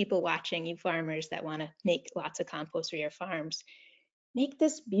third of the people watching, you farmers that want to make lots of compost for your farms, make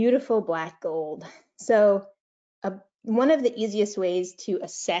this beautiful black gold. So one of the easiest ways to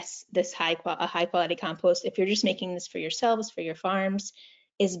assess this high quality compost, if you're just making this for yourselves, for your farms,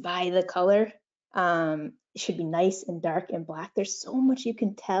 is by the color. It should be nice and dark and black. There's so much you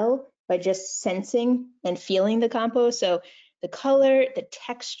can tell by just sensing and feeling the compost. So the color, the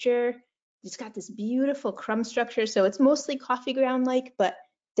texture, it's got this beautiful crumb structure. So it's mostly coffee ground-like, but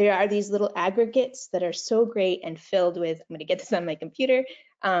there are these little aggregates that are so great and filled with, I'm gonna get this on my computer,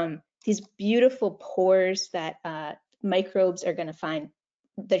 these beautiful pores that microbes are gonna find.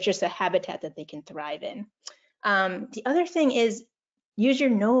 There's just a habitat that they can thrive in. The other thing is use your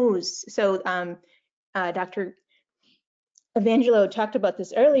nose. So Dr. Evanylo talked about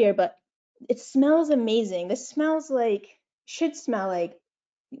this earlier, but it smells amazing. This should smell like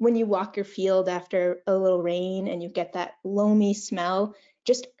when you walk your field after a little rain and you get that loamy smell,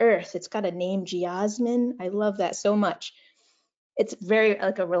 just earth. It's got a name, geosmin. I love that so much. It's very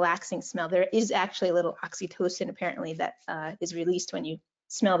like a relaxing smell. There is actually a little oxytocin apparently that is released when you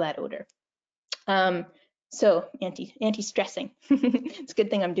smell that odor. So anti-stressing. It's a good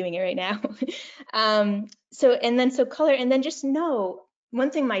thing I'm doing it right now. So color, and then just know,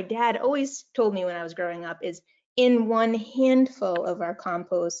 one thing my dad always told me when I was growing up is in one handful of our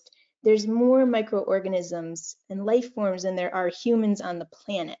compost, there's more microorganisms and life forms than there are humans on the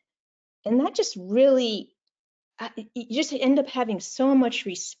planet. And that just really, you just end up having so much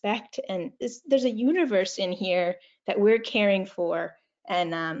respect, and there's a universe in here that we're caring for,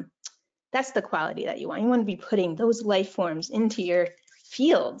 and that's the quality that you want. You want to be putting those life forms into your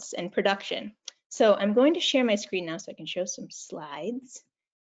fields and production. So I'm going to share my screen now so I can show some slides.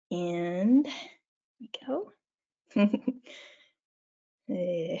 And here we go.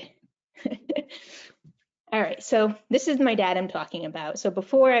 All right, so this is my dad I'm talking about. So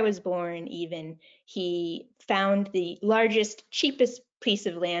before I was born even, he found the largest, cheapest piece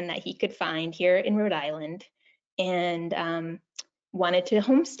of land that he could find here in Rhode Island, and wanted to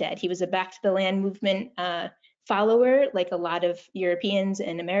homestead. He was a back to the land movement follower, like a lot of Europeans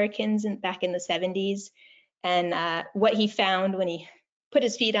and Americans back in the 70s. And what he found when he put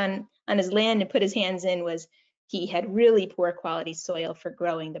his feet on his land and put his hands in was he had really poor quality soil for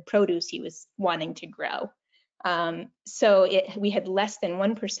growing the produce he was wanting to grow. So we had less than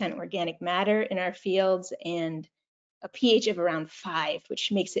 1% organic matter in our fields and a pH of around 5,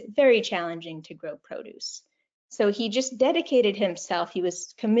 which makes it very challenging to grow produce. So he just dedicated himself. He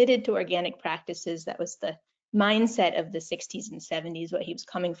was committed to organic practices. That was the mindset of the 60s and 70s, what he was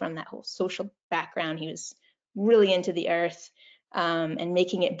coming from, that whole social background. He was really into the earth and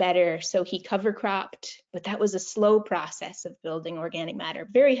making it better. So he cover cropped, but that was a slow process of building organic matter.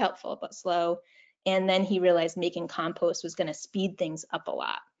 Very helpful, but slow. And then he realized making compost was going to speed things up a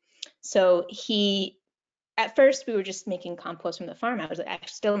lot. So at first we were just making compost from the farm. I was actually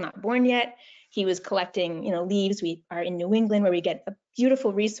still not born yet. He was collecting, leaves. We are in New England where we get a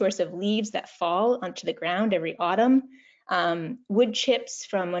beautiful resource of leaves that fall onto the ground every autumn. Wood chips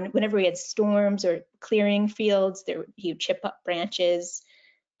from whenever we had storms or clearing fields, he would chip up branches.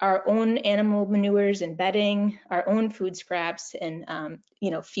 Our own animal manures and bedding, our own food scraps, and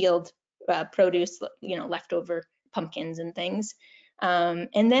field produce, leftover pumpkins and things. And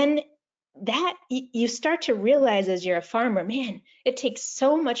then that you start to realize as you're a farmer, man, it takes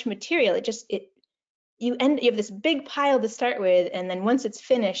so much material. You have this big pile to start with, and then once it's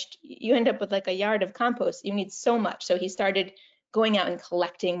finished, you end up with like a yard of compost. You need so much. So he started going out and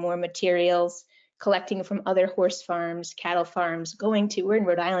collecting more materials, collecting from other horse farms, cattle farms, we're in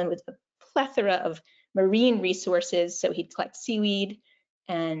Rhode Island with a plethora of marine resources. So he'd collect seaweed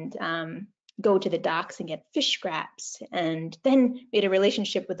and go to the docks and get fish scraps, and then made a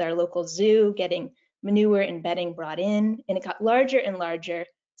relationship with our local zoo, getting manure and bedding brought in, and it got larger and larger.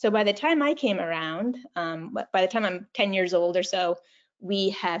 So by the time I came around, by the time I'm 10 years old or so,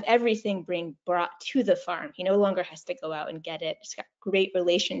 we have everything brought to the farm. He no longer has to go out and get it. He's got great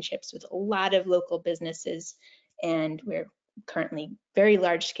relationships with a lot of local businesses, and we're currently very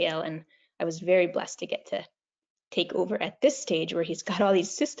large scale, and I was very blessed to get to take over at this stage where he's got all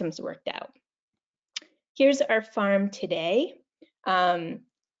these systems worked out. Here's our farm today. I'm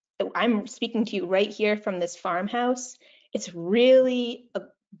speaking to you right here from this farmhouse. It's really a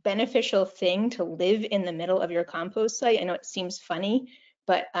beneficial thing to live in the middle of your compost site. I know it seems funny,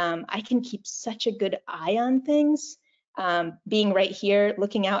 but I can keep such a good eye on things. Being right here,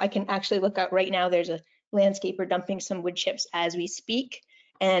 looking out, I can actually look out right now. There's a landscaper dumping some wood chips as we speak.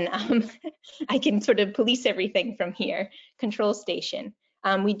 And I can sort of police everything from here, control station.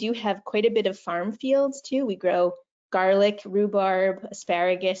 We do have quite a bit of farm fields too. We grow garlic, rhubarb,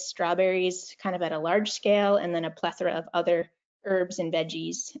 asparagus, strawberries, kind of at a large scale, and then a plethora of other herbs and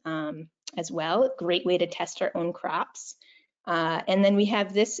veggies as well. Great way to test our own crops. And then we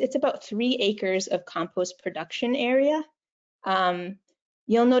have this, it's about 3 acres of compost production area.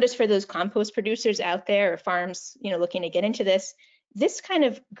 You'll notice for those compost producers out there or farms, looking to get into this kind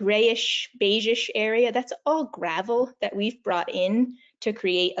of grayish, beigeish area, that's all gravel that we've brought in to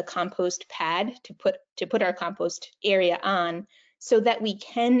create a compost pad to put our compost area on, so that we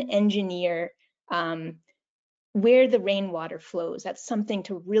can engineer where the rainwater flows. That's something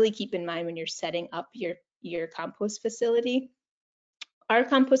to really keep in mind when you're setting up your compost facility. Our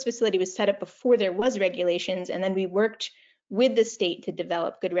compost facility was set up before there was regulations, and then we worked with the state to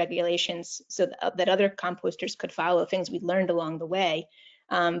develop good regulations so that other composters could follow things we learned along the way.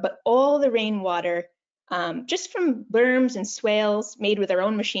 But all the rainwater, just from berms and swales made with our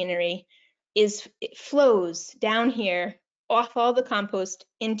own machinery, it flows down here off all the compost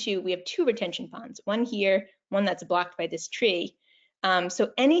into, we have 2 retention ponds, one here, one that's blocked by this tree.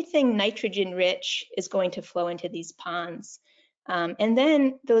 So anything nitrogen rich is going to flow into these ponds. And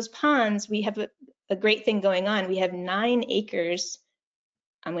then those ponds, we have a great thing going on. We have 9 acres,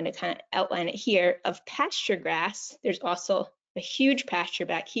 I'm going to kind of outline it here, of pasture grass. There's also a huge pasture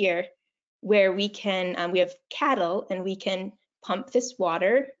back here where we can, we have cattle, and we can pump this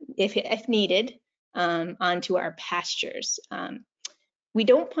water, if needed, onto our pastures. We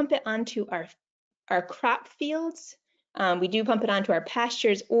don't pump it onto our crop fields. We do pump it onto our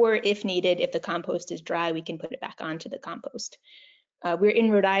pastures, or if needed, if the compost is dry, we can put it back onto the compost. We're in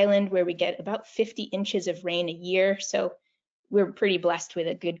Rhode Island, where we get about 50 inches of rain a year, so we're pretty blessed with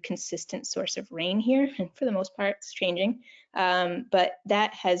a good, consistent source of rain here, and for the most part, it's changing. But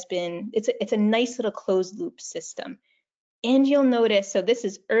that has been, it's a nice little closed loop system. And you'll notice, so this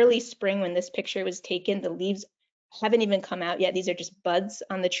is early spring when this picture was taken. The leaves haven't even come out yet. These are just buds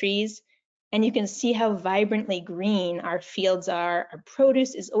on the trees. And you can see how vibrantly green our fields are. Our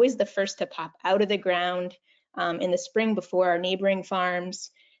produce is always the first to pop out of the ground in the spring before our neighboring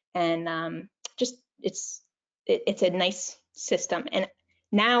farms. And just, it's a nice system. And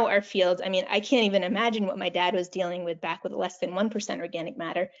now our fields, I mean, I can't even imagine what my dad was dealing with back with less than 1% organic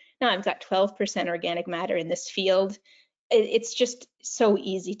matter. Now I've got 12% organic matter in this field. It's just so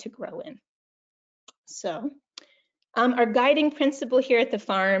easy to grow in. So our guiding principle here at the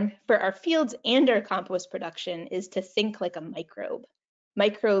farm for our fields and our compost production is to think like a microbe.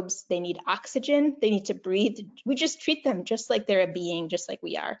 Microbes, they need oxygen, they need to breathe. We just treat them just like they're a being, just like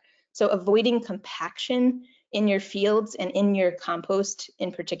we are. So avoiding compaction in your fields and in your compost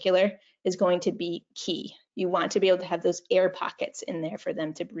in particular is going to be key. You want to be able to have those air pockets in there for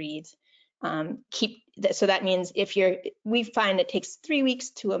them to breathe. So that means we find it takes 3 weeks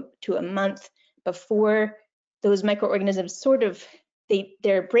to a month before those microorganisms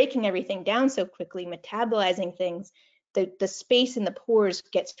they're breaking everything down so quickly, metabolizing things, the space in the pores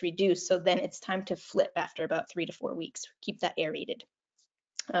gets reduced. So then it's time to flip after about 3 to 4 weeks. Keep that aerated.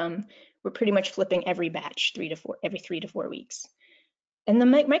 We're pretty much flipping every batch every 3 to 4 weeks. And the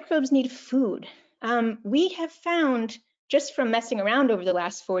microbes need food. We have found, just from messing around over the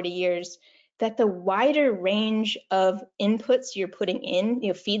last 40 years, that the wider range of inputs you're putting in,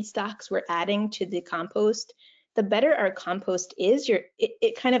 feedstocks we're adding to the compost, the better our compost is.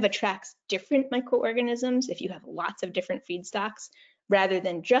 It kind of attracts different microorganisms if you have lots of different feedstocks, rather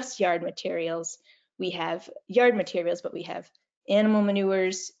than just yard materials. We have yard materials, but we have animal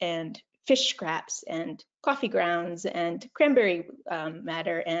manures and fish scraps and coffee grounds and cranberry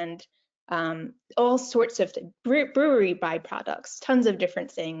matter and all sorts of brewery byproducts, tons of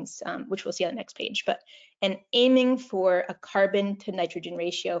different things, which we'll see on the next page. And aiming for a carbon to nitrogen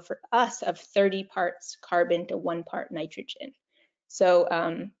ratio for us of 30 parts carbon to 1 part nitrogen. So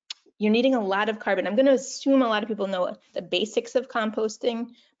you're needing a lot of carbon. I'm going to assume a lot of people know the basics of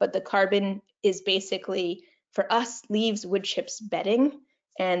composting, but the carbon is basically, for us, leaves, wood chips, bedding,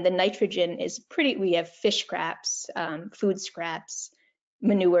 and the nitrogen is we have fish scraps, food scraps,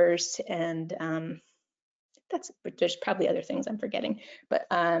 manures, and there's probably other things I'm forgetting, but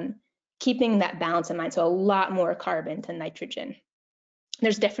keeping that balance in mind. So a lot more carbon to nitrogen.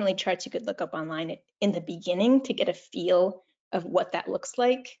 There's definitely charts you could look up online in the beginning to get a feel of what that looks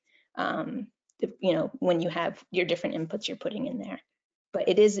like, when you have your different inputs you're putting in there. But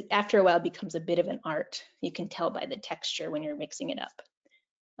it is, after a while, becomes a bit of an art. You can tell by the texture when you're mixing it up.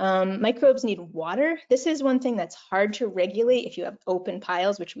 Microbes need water. This is one thing that's hard to regulate if you have open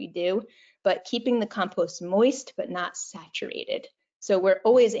piles, which we do, but keeping the compost moist but not saturated. So we're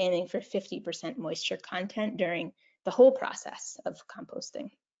always aiming for 50% moisture content during the whole process of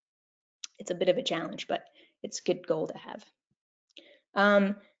composting. it's a bit of a challenge, but it's a good goal to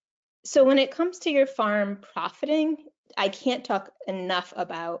have. So when it comes to your farm profiting, I can't talk enough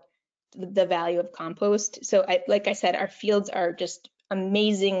about the value of compost. So like I said, our fields are just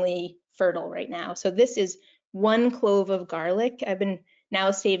amazingly fertile right now. So this is 1 clove of garlic. I've been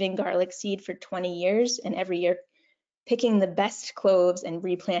now saving garlic seed for 20 years, and every year picking the best cloves and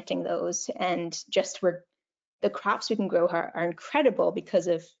replanting those. And just the crops we can grow are incredible because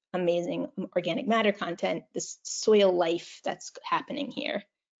of amazing organic matter content, this soil life that's happening here.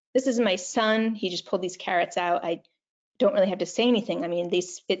 This is my son. He just pulled these carrots out. I don't really have to say anything. I mean,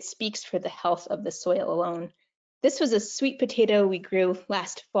 it speaks for the health of the soil alone. This was a sweet potato we grew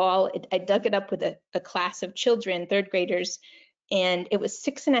last fall. I dug it up with a class of children, 3rd graders, and it was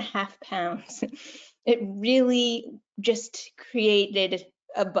 6.5 pounds. It really just created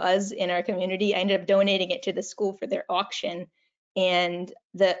a buzz in our community. I ended up donating it to the school for their auction, and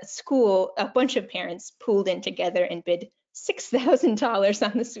the school, a bunch of parents pooled in together and bid $6,000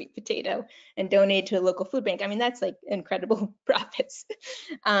 on the sweet potato and donated to a local food bank. I mean, that's like incredible profits.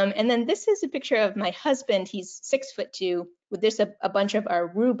 And then this is a picture of my husband. He's 6'2", with this a bunch of our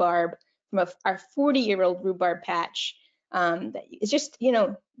rhubarb from our 40-year-old rhubarb patch. It's just, you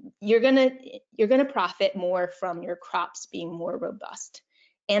know, you're gonna profit more from your crops being more robust.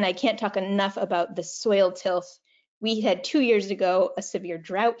 And I can't talk enough about the soil tilth. We had 2 years ago a severe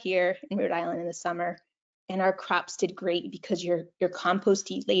drought here in Rhode Island in the summer, and our crops did great because your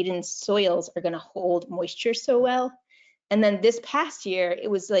composty laden soils are going to hold moisture so well. And then this past year,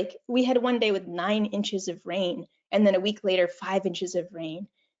 it was like we had one day with 9 inches of rain, and then a week later 5 inches of rain.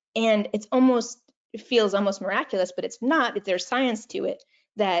 And it feels almost miraculous, but it's not. There's science to it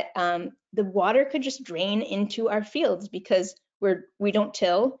that the water could just drain into our fields because we don't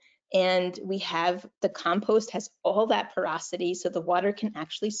till, and we have the compost has all that porosity, so the water can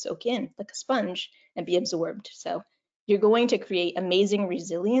actually soak in like a sponge and be absorbed. So you're going to create amazing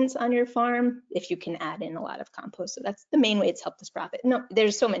resilience on your farm if you can add in a lot of compost. So that's the main way it's helped us profit. No,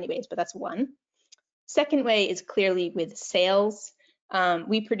 there's so many ways, but that's one. Second way is clearly with sales.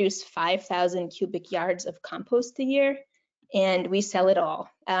 We produce 5,000 cubic yards of compost a year, and we sell it all.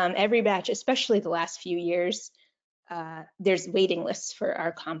 Every batch, especially the last few years, there's waiting lists for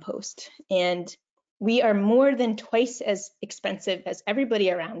our compost, and we are more than twice as expensive as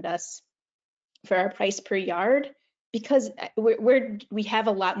everybody around us for our price per yard because we have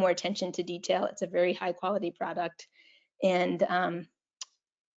a lot more attention to detail. It's a very high quality product, and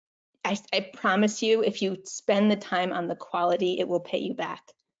I promise you, if you spend the time on the quality, it will pay you back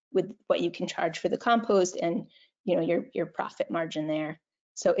with what you can charge for the compost and, you know, your profit margin there.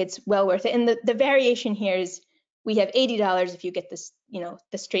 So it's well worth it. And the variation here is we have $80 if you get this, you know,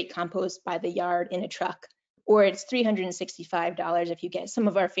 the straight compost by the yard in a truck, or it's $365 if you get some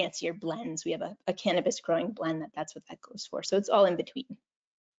of our fancier blends. We have a cannabis growing blend that's what that goes for. So it's all in between.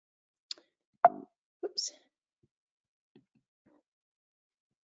 Oops.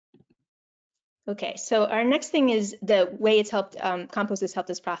 Okay, so our next thing is the way it's helped, compost has helped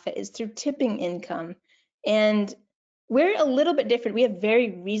us profit is through tipping income. And we're a little bit different. We have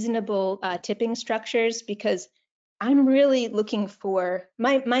very reasonable tipping structures because I'm really looking for,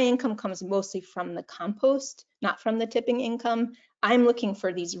 my income comes mostly from the compost, not from the tipping income. I'm looking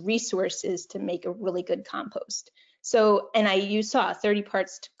for these resources to make a really good compost. So, and you saw 30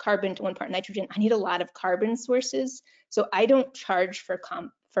 parts carbon to 1 part nitrogen. I need a lot of carbon sources. So I don't charge for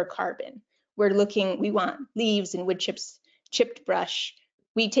carbon. We want leaves and wood chips, chipped brush.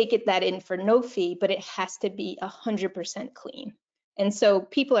 We take that in for no fee, but it has to be 100% clean. And so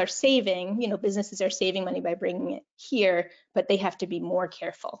people are saving, you know, businesses are saving money by bringing it here, but they have to be more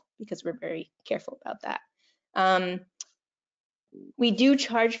careful because we're very careful about that. We do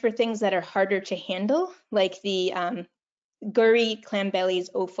charge for things that are harder to handle, like the gurry, clam bellies,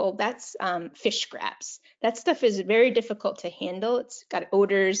 offal, that's fish scraps. That stuff is very difficult to handle. It's got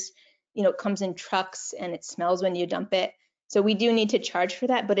odors, you know, it comes in trucks and it smells when you dump it. So we do need to charge for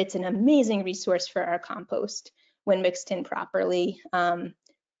that, but it's an amazing resource for our compost when mixed in properly.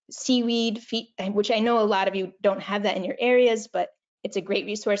 Seaweed, which I know a lot of you don't have that in your areas, but it's a great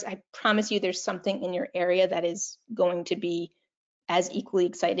resource. I promise you there's something in your area that is going to be as equally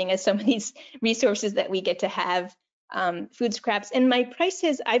exciting as some of these resources that we get to have. Food scraps. And my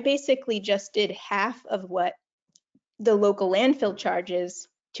prices, I basically just did half of what the local landfill charges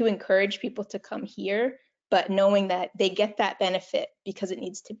to encourage people to come here, but knowing that they get that benefit because it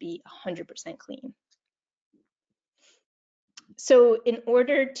needs to be 100% clean. So in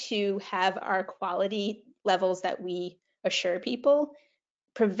order to have our quality levels that we assure people,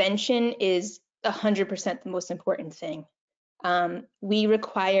 prevention is 100% the most important thing. we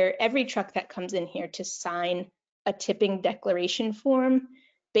require every truck that comes in here to sign a tipping declaration form,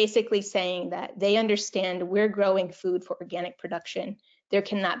 basically saying that they understand we're growing food for organic production. There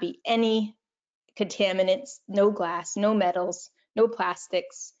cannot be any contaminants, no glass, no metals, no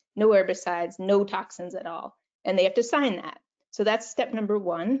plastics, no herbicides, no toxins at all. And they have to sign that. So that's step number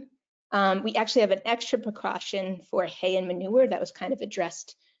one. We actually have an extra precaution for hay and manure that was kind of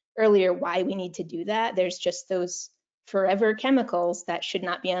addressed earlier, why we need to do that. There's just those forever chemicals that should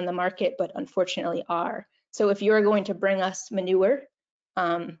not be on the market, but unfortunately are. So if you're going to bring us manure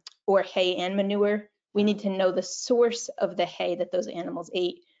or hay and manure, we need to know the source of the hay that those animals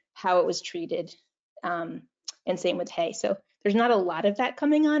ate, how it was treated, and same with hay. So there's not a lot of that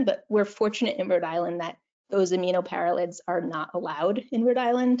coming on, but we're fortunate in Rhode Island that those aminoparalids are not allowed in Rhode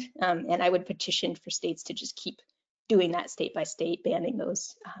Island. And I would petition for states to just keep doing that state by state, banning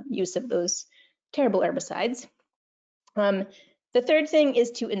those use of those terrible herbicides. The third thing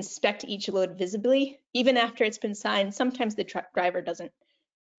is to inspect each load visibly, even after it's been signed. Sometimes the truck driver doesn't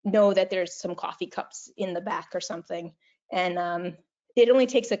know that there's some coffee cups in the back or something. And it only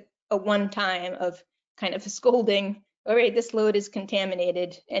takes a one time of kind of scolding, all right, this load is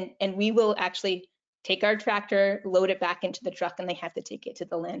contaminated, and we will actually take our tractor, load it back into the truck, and they have to take it to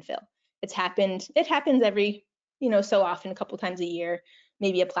the landfill. It happens every, so often, a couple times a year.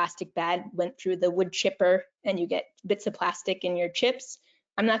 Maybe a plastic bag went through the wood chipper and you get bits of plastic in your chips.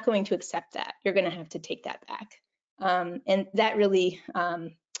 I'm not going to accept that. You're going to have to take that back. And that really,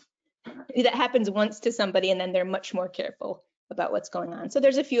 that happens once to somebody, and then they're much more careful about what's going on. So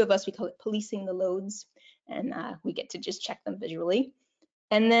there's a few of us, we call it policing the loads, and we get to just check them visually.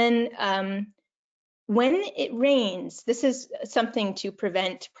 And then when it rains, this is something to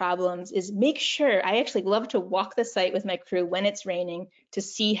prevent problems, is make sure, I actually love to walk the site with my crew when it's raining to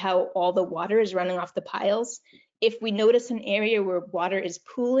see how all the water is running off the piles. If we notice an area where water is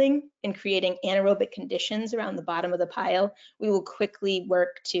pooling and creating anaerobic conditions around the bottom of the pile, we will quickly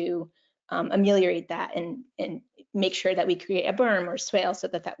work to ameliorate that and make sure that we create a berm or swale so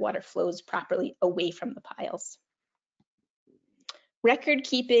that that water flows properly away from the piles. Record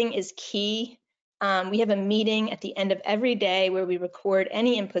keeping is key. We have a meeting at the end of every day where we record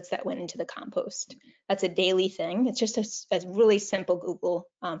any inputs that went into the compost. That's a daily thing. It's just a really simple Google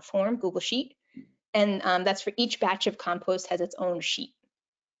form, Google Sheet. And that's for each batch of compost has its own sheet.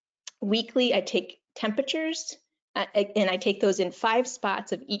 Weekly, I take temperatures and I take those in 5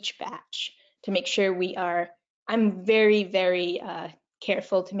 spots of each batch to make sure I'm very, very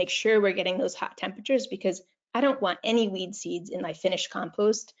careful to make sure we're getting those hot temperatures, because I don't want any weed seeds in my finished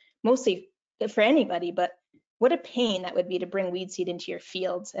compost, mostly for anybody, but what a pain that would be to bring weed seed into your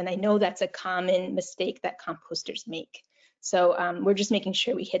fields. And I know that's a common mistake that composters make. So we're just making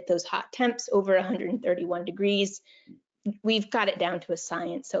sure we hit those hot temps over 131 degrees. We've got it down to a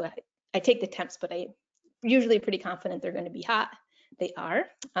science. So I take the temps, but I'm usually pretty confident they're going to be hot. They are.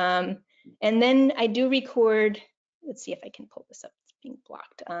 And then I do record, let's see if I can pull this up, it's being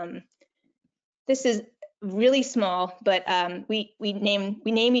blocked. This is really small, but we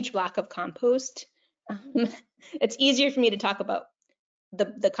name each block of compost. It's easier for me to talk about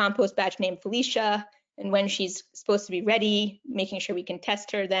the compost batch named Felicia and when she's supposed to be ready, making sure we can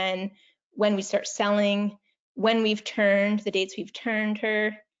test her then, when we start selling, when we've turned, the dates we've turned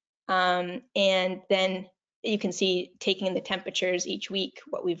her, and then you can see taking the temperatures each week,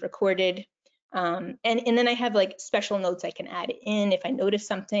 what we've recorded. And then I have like special notes I can add in if I notice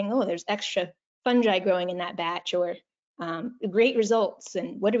something, oh, there's extra fungi growing in that batch, or great results,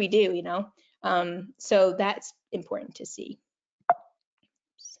 and what do we do, so that's important to see.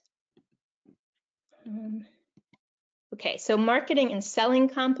 Okay, so marketing and selling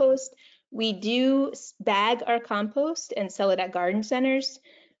compost. We do bag our compost and sell it at garden centers.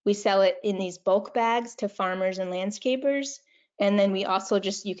 We sell it in these bulk bags to farmers and landscapers. And then we also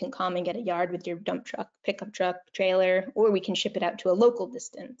you can come and get a yard with your dump truck, pickup truck, trailer, or we can ship it out to a local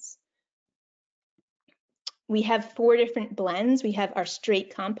distance. We have 4 different blends. We have our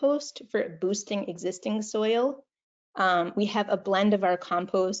straight compost for boosting existing soil. We have a blend of our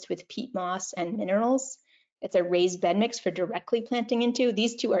compost with peat moss and minerals. It's a raised bed mix for directly planting into.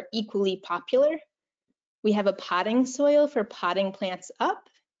 These 2 are equally popular. We have a potting soil for potting plants up,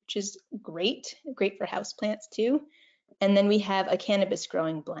 which is great for house plants too. And then we have a cannabis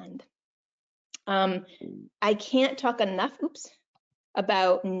growing blend. I can't talk enough,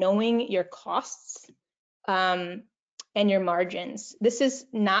 about knowing your costs and your margins. This is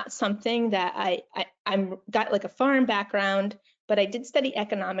not something that I'm got like a farm background, but I did study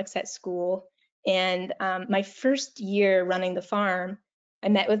economics at school. And my first year running the farm, I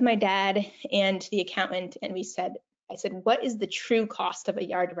met with my dad and the accountant, and we said, I said, what is the true cost of a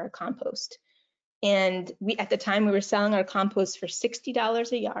yard of our compost? And at the time, we were selling our compost for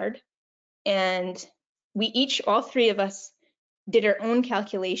 $60 a yard. And all three of us did our own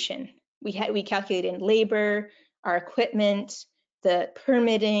calculation. We calculated labor, our equipment, the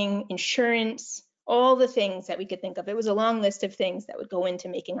permitting, insurance, all the things that we could think of. It was a long list of things that would go into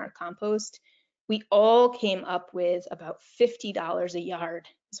making our compost. We all came up with about $50 a yard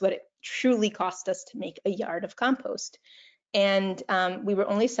is what it truly cost us to make a yard of compost. And we were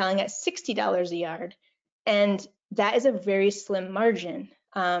only selling at $60 a yard. And that is a very slim margin.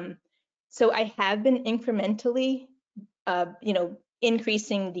 So I have been incrementally,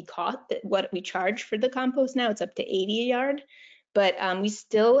 increasing the cost, what we charge for the compost now. It's up to 80 a yard, but we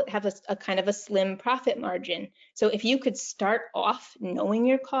still have a kind of a slim profit margin. So if you could start off knowing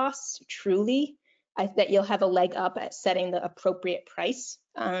your costs truly, that you'll have a leg up at setting the appropriate price.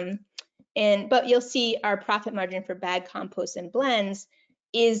 But you'll see our profit margin for bag compost and blends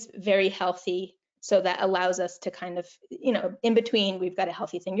is very healthy. So that allows us to kind of, in between, we've got a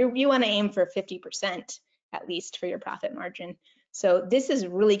healthy thing. You want to aim for 50% at least for your profit margin. So this is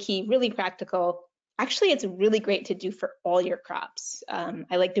really key, really practical. Actually, it's really great to do for all your crops.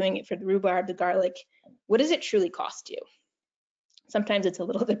 I like doing it for the rhubarb, the garlic. What does it truly cost you? Sometimes it's a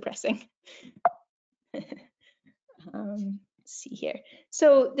little depressing. Let's see here.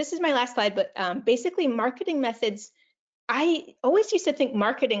 So this is my last slide, but basically marketing methods. I always used to think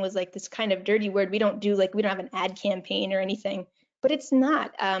marketing was like this kind of dirty word. We don't have an ad campaign or anything, but it's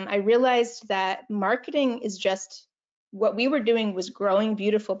not. I realized that marketing is just what we were doing was growing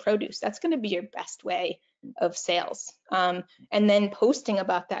beautiful produce. That's going to be your best way of sales. And then posting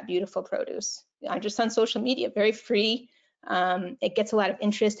about that beautiful produce. Just on social media, very free. It gets a lot of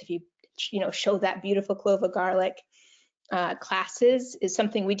interest if you show that beautiful clove of garlic. Classes is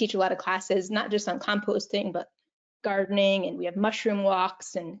something we teach a lot of classes, not just on composting, but gardening, and we have mushroom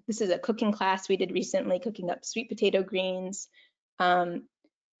walks, and this is a cooking class we did recently, cooking up sweet potato greens.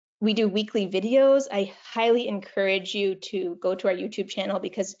 We do weekly videos. I highly encourage you to go to our YouTube channel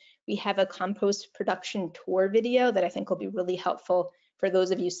because we have a compost production tour video that I think will be really helpful for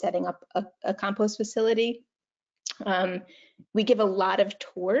those of you setting up a compost facility. We give a lot of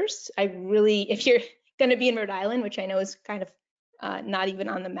tours. If you're going to be in Rhode Island, which I know is kind of not even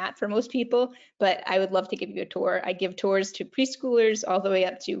on the map for most people, but I would love to give you a tour. I give tours to preschoolers all the way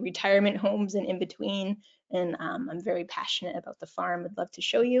up to retirement homes and in between. And I'm very passionate about the farm. I'd love to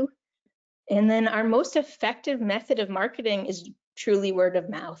show you. And then our most effective method of marketing is truly word of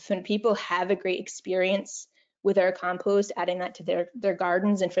mouth. When people have a great experience with our compost, adding that to their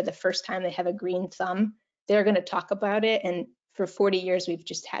gardens, and for the first time they have a green thumb, they're going to talk about it. And for 40 years, we've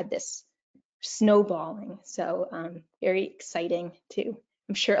just had this snowballing. So very exciting too.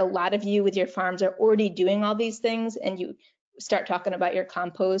 I'm sure a lot of you with your farms are already doing all these things, and you start talking about your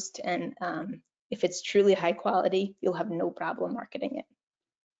compost, and if it's truly high quality, you'll have no problem marketing it.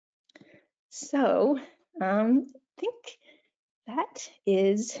 So I think that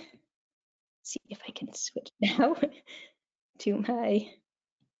is, see if I can switch now to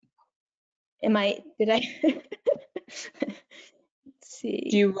my, did I? Let's see.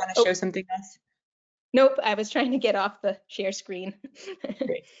 Do you want to show something else? Nope, I was trying to get off the share screen.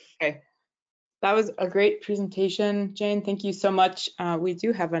 Great. Okay. That was a great presentation, Jayne. Thank you so much. We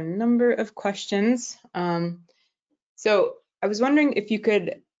do have a number of questions. So I was wondering if you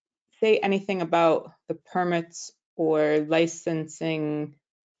could say anything about the permits or licensing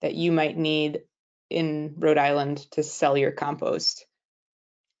that you might need in Rhode Island to sell your compost.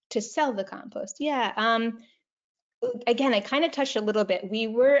 To sell the compost, yeah. Again, I kind of touched a little bit. We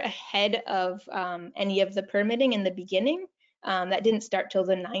were ahead of any of the permitting in the beginning. That didn't start till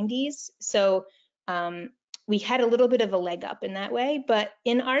the 90s. So we had a little bit of a leg up in that way. But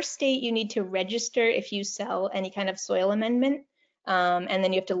in our state, you need to register if you sell any kind of soil amendment. And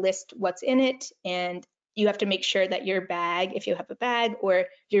then you have to list what's in it. And you have to make sure that your bag, if you have a bag, or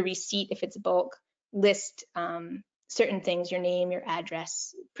your receipt, if it's bulk, list certain things, your name, your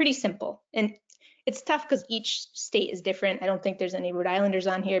address. Pretty simple. And it's tough because each state is different. I don't think there's any Rhode Islanders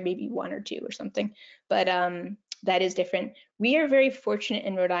on here, maybe one or two or something, but that is different. We are very fortunate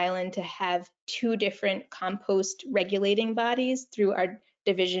in Rhode Island to have two different compost regulating bodies through our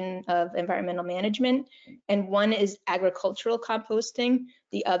Division of Environmental Management. And one is agricultural composting.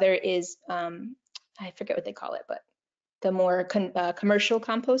 The other is, I forget what they call it, but the more commercial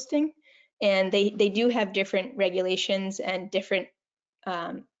composting. And they do have different regulations and different,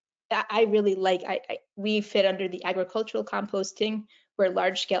 I really like, we fit under the agricultural composting. We're a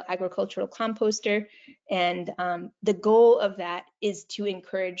large scale agricultural composter. And the goal of that is to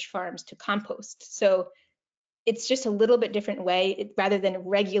encourage farms to compost. So it's just a little bit different way, rather than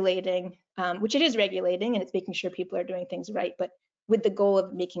regulating, which it is regulating, and it's making sure people are doing things right, but with the goal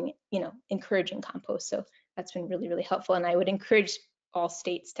of making, encouraging compost. So that's been really, really helpful. And I would encourage all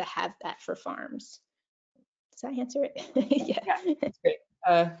states to have that for farms. Does that answer it? Yeah, that's great.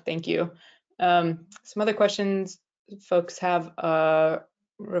 Thank you. Some other questions folks have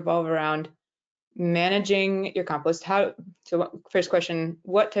revolve around managing your compost. So first question,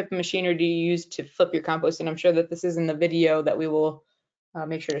 what type of machinery do you use to flip your compost? And I'm sure that this is in the video that we will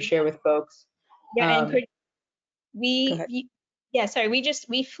make sure to share with folks. Yeah, and Go ahead.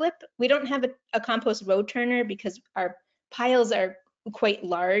 we flip. We don't have a compost road turner because our piles are quite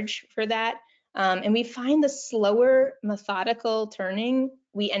large for that. And we find the slower methodical turning,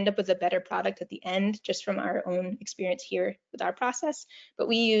 we end up with a better product at the end, just from our own experience here with our process. But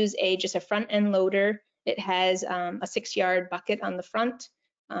we use just a front end loader. It has a 6-yard bucket on the front.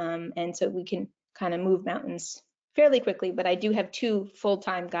 And so we can kind of move mountains fairly quickly, but I do have 2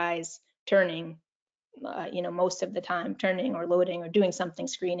 full-time guys turning, most of the time, turning or loading or doing something,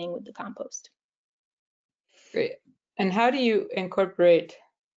 screening with the compost. Great. And how do you incorporate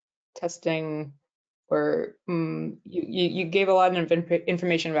testing, or you gave a lot of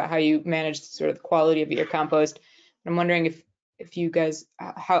information about how you manage sort of the quality of your compost. I'm wondering if you guys,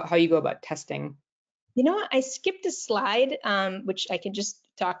 how you go about testing. You know what, I skipped a slide, which I can just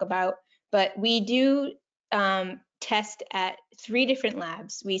talk about, but we do test at 3 different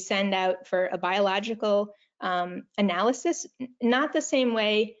labs. We send out for a biological analysis, not the same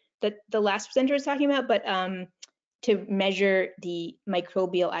way that the last presenter was talking about, but to measure the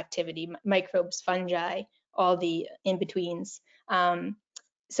microbial activity, microbes, fungi, all the in-betweens.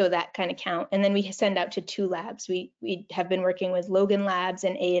 So that kind of count. And then we send out to 2 labs. We have been working with Logan Labs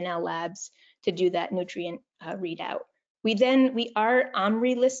and A&L Labs to do that nutrient readout. We are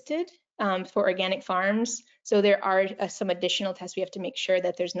OMRI listed for organic farms. So there are some additional tests. We have to make sure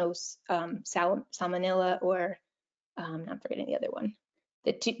that there's no salmonella or I'm forgetting the other one.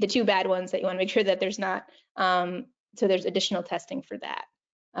 The two bad ones that you want to make sure that there's not. So there's additional testing for that.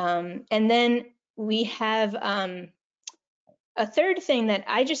 And then we have a third thing that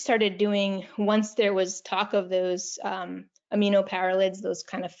I just started doing once there was talk of those aminoparalids, those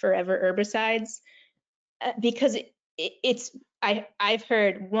kind of forever herbicides, because I've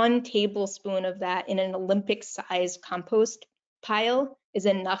heard 1 tablespoon of that in an Olympic-sized compost pile is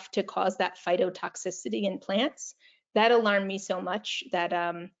enough to cause that phytotoxicity in plants. That alarmed me so much that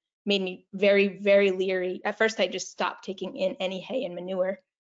made me very, very leery. At first, I just stopped taking in any hay and manure.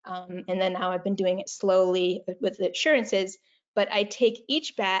 And then now I've been doing it slowly with the assurances, but I take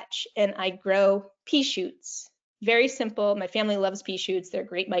each batch and I grow pea shoots. Very simple. My family loves pea shoots. They're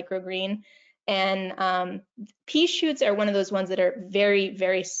great microgreen. And pea shoots are one of those ones that are very,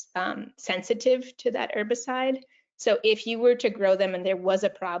 very sensitive to that herbicide. So if you were to grow them and there was a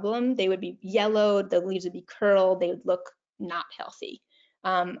problem, they would be yellowed, the leaves would be curled, they would look not healthy.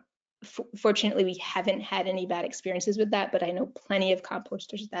 Fortunately, we haven't had any bad experiences with that, but I know plenty of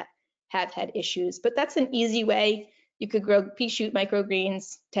composters that have had issues. But that's an easy way. You could grow pea shoot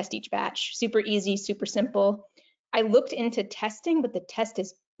microgreens, test each batch. Super easy, super simple. I looked into testing, but the test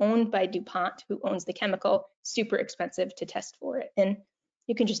is owned by DuPont, who owns the chemical. Super expensive to test for it, and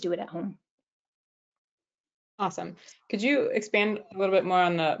you can just do it at home. Awesome. Could you expand a little bit more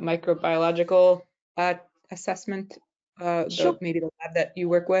on the microbiological assessment, Sure. maybe the lab that you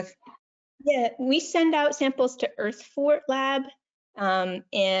work with? Yeah, we send out samples to Earthfort Lab,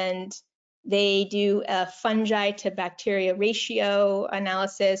 and they do a fungi to bacteria ratio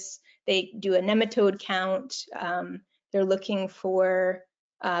analysis. They do a nematode count. They're looking for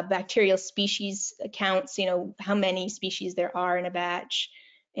bacterial species counts, how many species there are in a batch.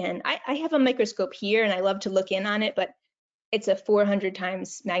 And I have a microscope here and I love to look in on it, but it's a 400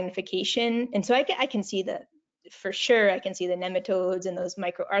 times magnification. And so I can see for sure, I can see the nematodes and those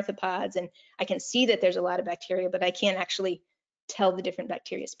microarthropods, and I can see that there's a lot of bacteria, but I can't actually tell the different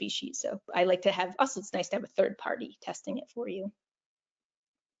bacteria species. So I like to have, also it's nice to have a third party testing it for you.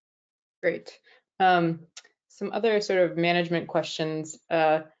 Great. Some other sort of management questions.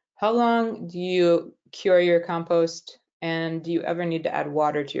 How long do you cure your compost, and do you ever need to add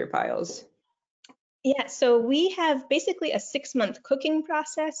water to your piles? Yeah, so we have basically a 6-month cooking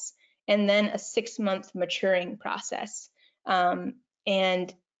process and then a 6-month maturing process.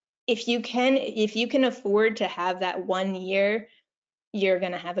 And if you can afford to have that 1 year, you're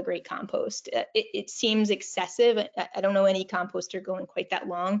going to have a great compost. It seems excessive. I don't know any composter going quite that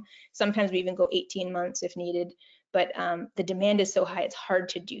long. Sometimes we even go 18 months if needed, but the demand is so high, it's hard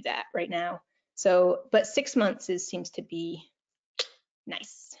to do that right now. So, but 6 months seems to be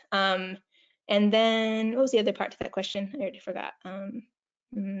nice. And then what was the other part to that question? I already forgot.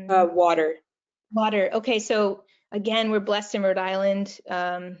 Water. Water. Okay, so again, we're blessed in Rhode Island.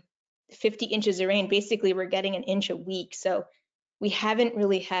 50 inches of rain. Basically, we're getting an inch a week. So we haven't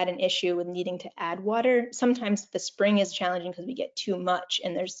really had an issue with needing to add water. Sometimes the spring is challenging because we get too much,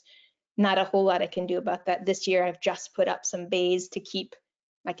 and there's not a whole lot I can do about that. This year, I've just put up some bays to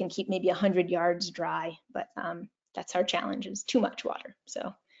I can keep maybe 100 yards dry, but that's our challenge, is too much water.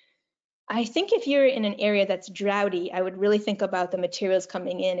 So I think if you're in an area that's droughty, I would really think about the materials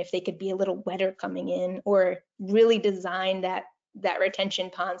coming in, if they could be a little wetter coming in, or really design that retention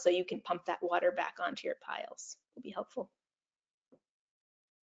pond so you can pump that water back onto your piles. Would be helpful.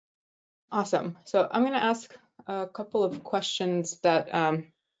 Awesome. So I'm going to ask a couple of questions that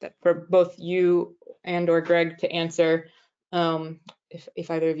that for both you and or Greg to answer. If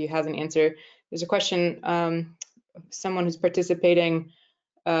either of you has an answer, there's a question. Someone who's participating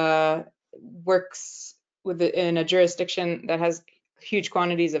works in a jurisdiction that has huge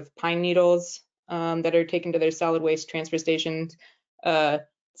quantities of pine needles that are taken to their solid waste transfer stations. Does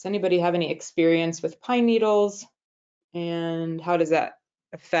anybody have any experience with pine needles, and how does that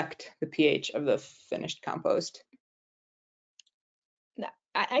affect the pH of the finished compost?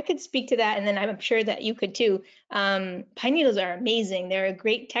 I could speak to that, and then I'm sure that you could too. Pine needles are amazing. They're a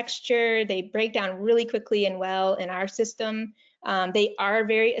great texture. They break down really quickly and well in our system. They are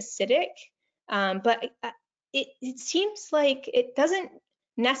very acidic, but it seems like it doesn't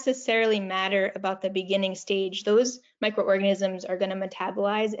necessarily matter about the beginning stage. Those microorganisms are going to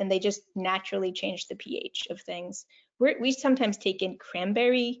metabolize, and they just naturally change the pH of things. We sometimes take in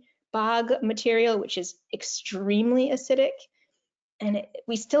cranberry bog material, which is extremely acidic, and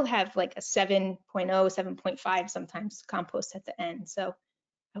we still have like a 7.0, 7.5 sometimes compost at the end. So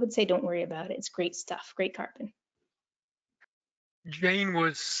I would say don't worry about it. It's great stuff, great carbon. Jayne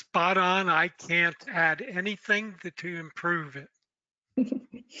was spot on. I can't add anything to improve it.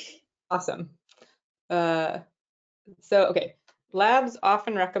 Awesome. Okay. Labs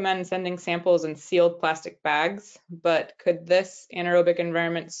often recommend sending samples in sealed plastic bags, but could this anaerobic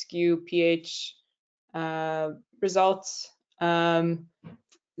environment skew pH results?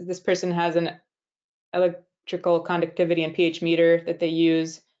 This person has an electrical conductivity and pH meter that they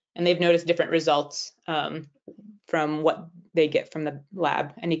use, and they've noticed different results from what they get from the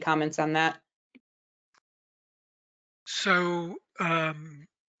lab. Any comments on that? So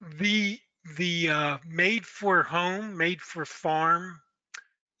the made for home, made for farm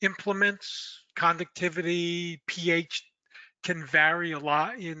implements, conductivity, pH can vary a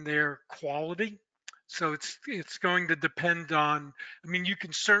lot in their quality. So it's going to depend on, I mean, you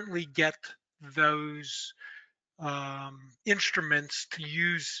can certainly get those instruments to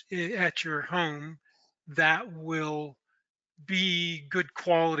use at your home that will be good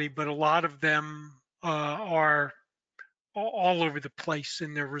quality, but a lot of them are all over the place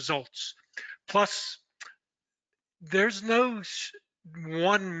in their results. Plus, there's no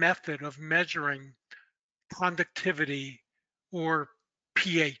one method of measuring conductivity or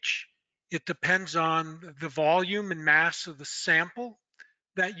pH. It depends on the volume and mass of the sample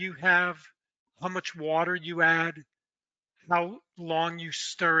that you have, how much water you add, how long you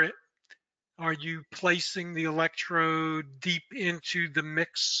stir it. Are you placing the electrode deep into the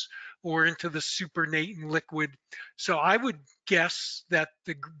mix or into the supernatant liquid? So I would guess that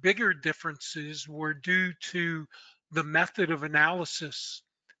the bigger differences were due to the method of analysis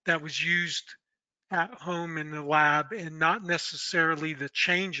that was used at home in the lab, and not necessarily the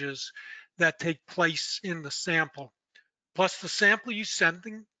changes that take place in the sample. Plus, the sample you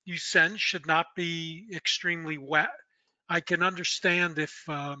send should not be extremely wet. I can understand if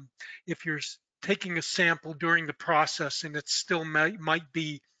you're taking a sample during the process and it still might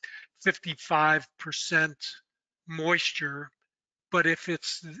be 55% moisture, but if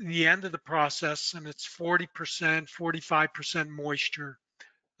it's the end of the process and it's 40%, 45% moisture,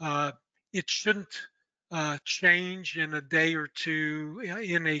 it shouldn't change in a day or two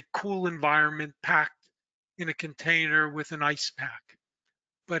in a cool environment packed in a container with an ice pack.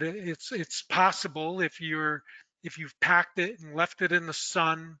 But it's possible if you've packed it and left it in the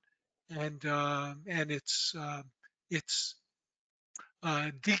sun and it's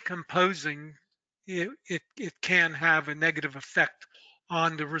decomposing, it can have a negative effect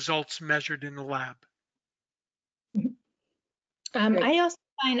on the results measured in the lab. I also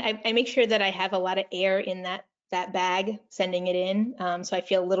find I make sure that I have a lot of air in that bag sending it in, so I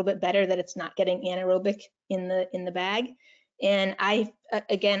feel a little bit better that it's not getting anaerobic in the bag. And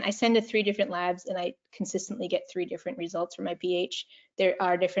again, I send to 3 different labs, and I consistently get 3 different results for my pH. There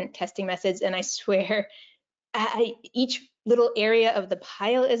are different testing methods, and I swear each little area of the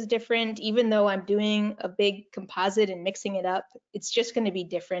pile is different. Even though I'm doing a big composite and mixing it up, it's just going to be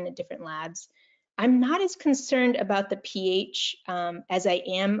different in different labs. I'm not as concerned about the pH as I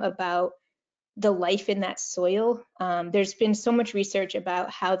am about the life in that soil. There's been so much research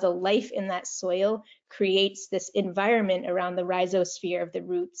about how the life in that soil creates this environment around the rhizosphere of the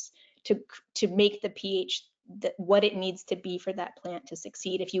roots to make the pH what it needs to be for that plant to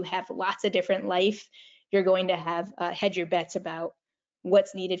succeed. If you have lots of different life, you're going to have hedge your bets about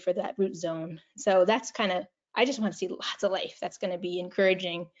what's needed for that root zone. So that's kind of, I just want to see lots of life. That's going to be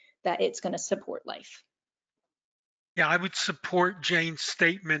encouraging that it's going to support life. Yeah, I would support Jayne's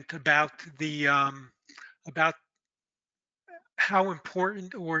statement about the about how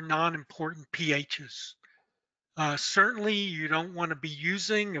important or non-important pH is. Certainly, you don't want to be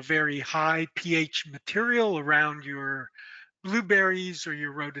using a very high pH material around your blueberries or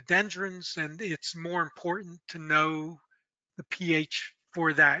your rhododendrons, and it's more important to know the pH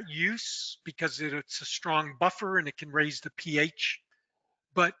for that use because it's a strong buffer and it can raise the pH.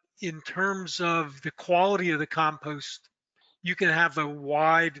 But in terms of the quality of the compost, you can have a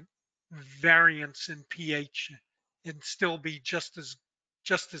wide variance in pH and still be just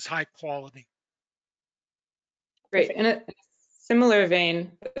as high quality. Great. In a similar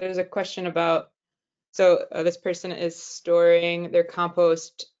vein, there's a question about, so this person is storing their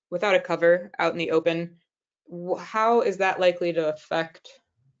compost without a cover out in the open. How is that likely to affect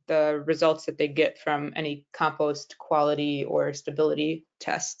the results that they get from any compost quality or stability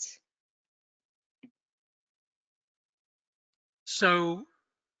tests? So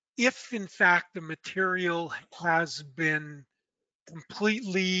if in fact the material has been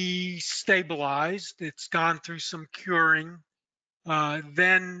completely stabilized, it's gone through some curing,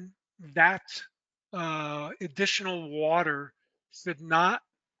 then that additional water should not,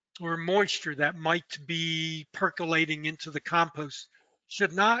 or moisture that might be percolating into the compost,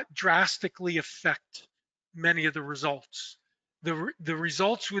 should not drastically affect many of the results. The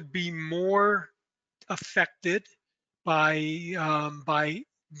results would be more affected by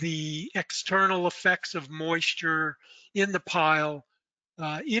the external effects of moisture in the pile.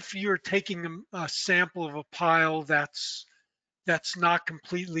 If you're taking a sample of a pile that's not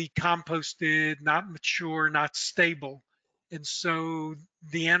completely composted, not mature, not stable, and so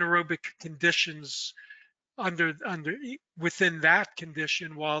the anaerobic conditions under within that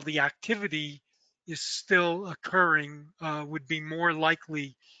condition, while the activity is still occurring, would be more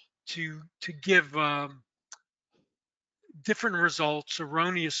likely to give different results,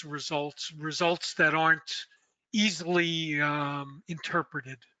 erroneous results, results that aren't easily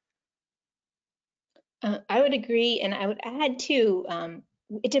interpreted. I would agree, and I would add too,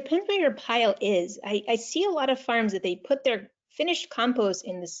 it depends where your pile is. I see a lot of farms that they put their finished compost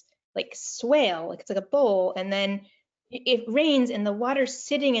in this like swale, like it's like a bowl, and then it rains and the water's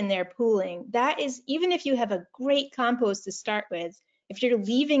sitting in there pooling. That is, even if you have a great compost to start with, if you're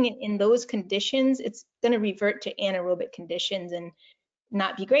leaving it in those conditions, it's going to revert to anaerobic conditions and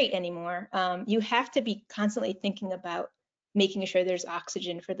not be great anymore. You have to be constantly thinking about making sure there's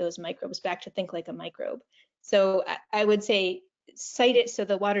oxygen for those microbes back to think like a microbe. So I would say site it so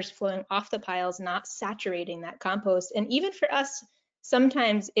the water's flowing off the piles, not saturating that compost. And even for us,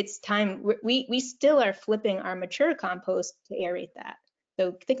 sometimes it's time, we still are flipping our mature compost to aerate that.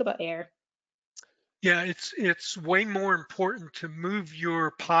 So think about air. Yeah, it's way more important to move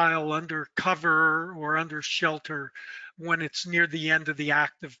your pile under cover or under shelter when it's near the end of the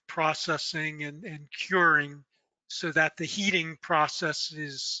act of processing and curing, so that the heating process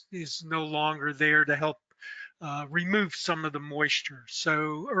is no longer there to help remove some of the moisture.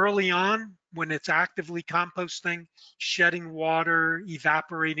 So early on, when it's actively composting, shedding water,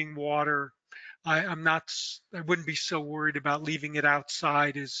 evaporating water, I wouldn't be so worried about leaving it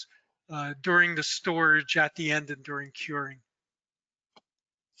outside as during the storage at the end and during curing.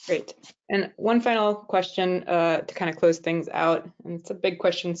 Great. And one final question to kind of close things out. And it's a big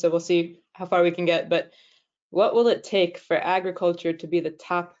question, so we'll see how far we can get. But what will it take for agriculture to be the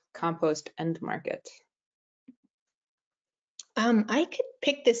top compost end market? I could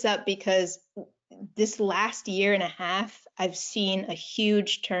pick this up because this last year and a half, I've seen a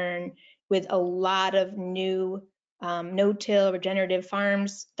huge turn with a lot of new no-till regenerative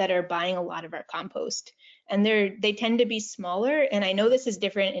farms that are buying a lot of our compost. And they tend to be smaller. And I know this is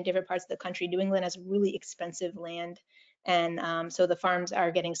different in different parts of the country. New England has really expensive land. And so the farms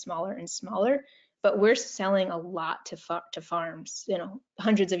are getting smaller and smaller. But we're selling a lot to farms,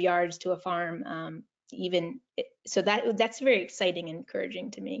 hundreds of yards to a farm. So that's very exciting and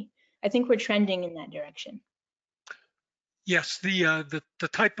encouraging to me. I think we're trending in that direction. Yes, the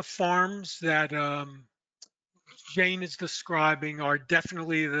type of farms that Jayne is describing are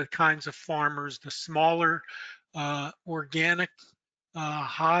definitely the kinds of farmers, the smaller, organic,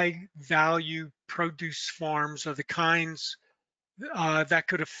 high value produce farms are the kinds that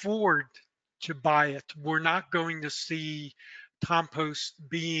could afford to buy it. We're not going to see compost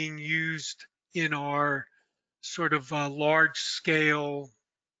being used in our sort of large scale,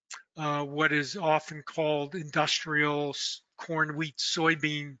 what is often called industrial corn, wheat,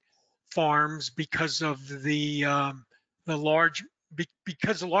 soybean farms because of the large,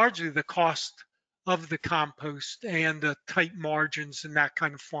 because largely the cost of the compost and the tight margins and that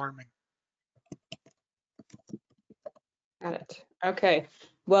kind of farming. Got it. Okay.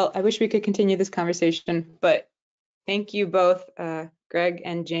 Well, I wish we could continue this conversation, but thank you both, Greg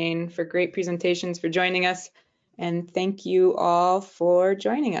and Jayne, for great presentations, for joining us. And thank you all for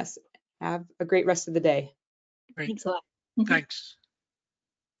joining us. Have a great rest of the day. Great. Thanks a lot. Thanks.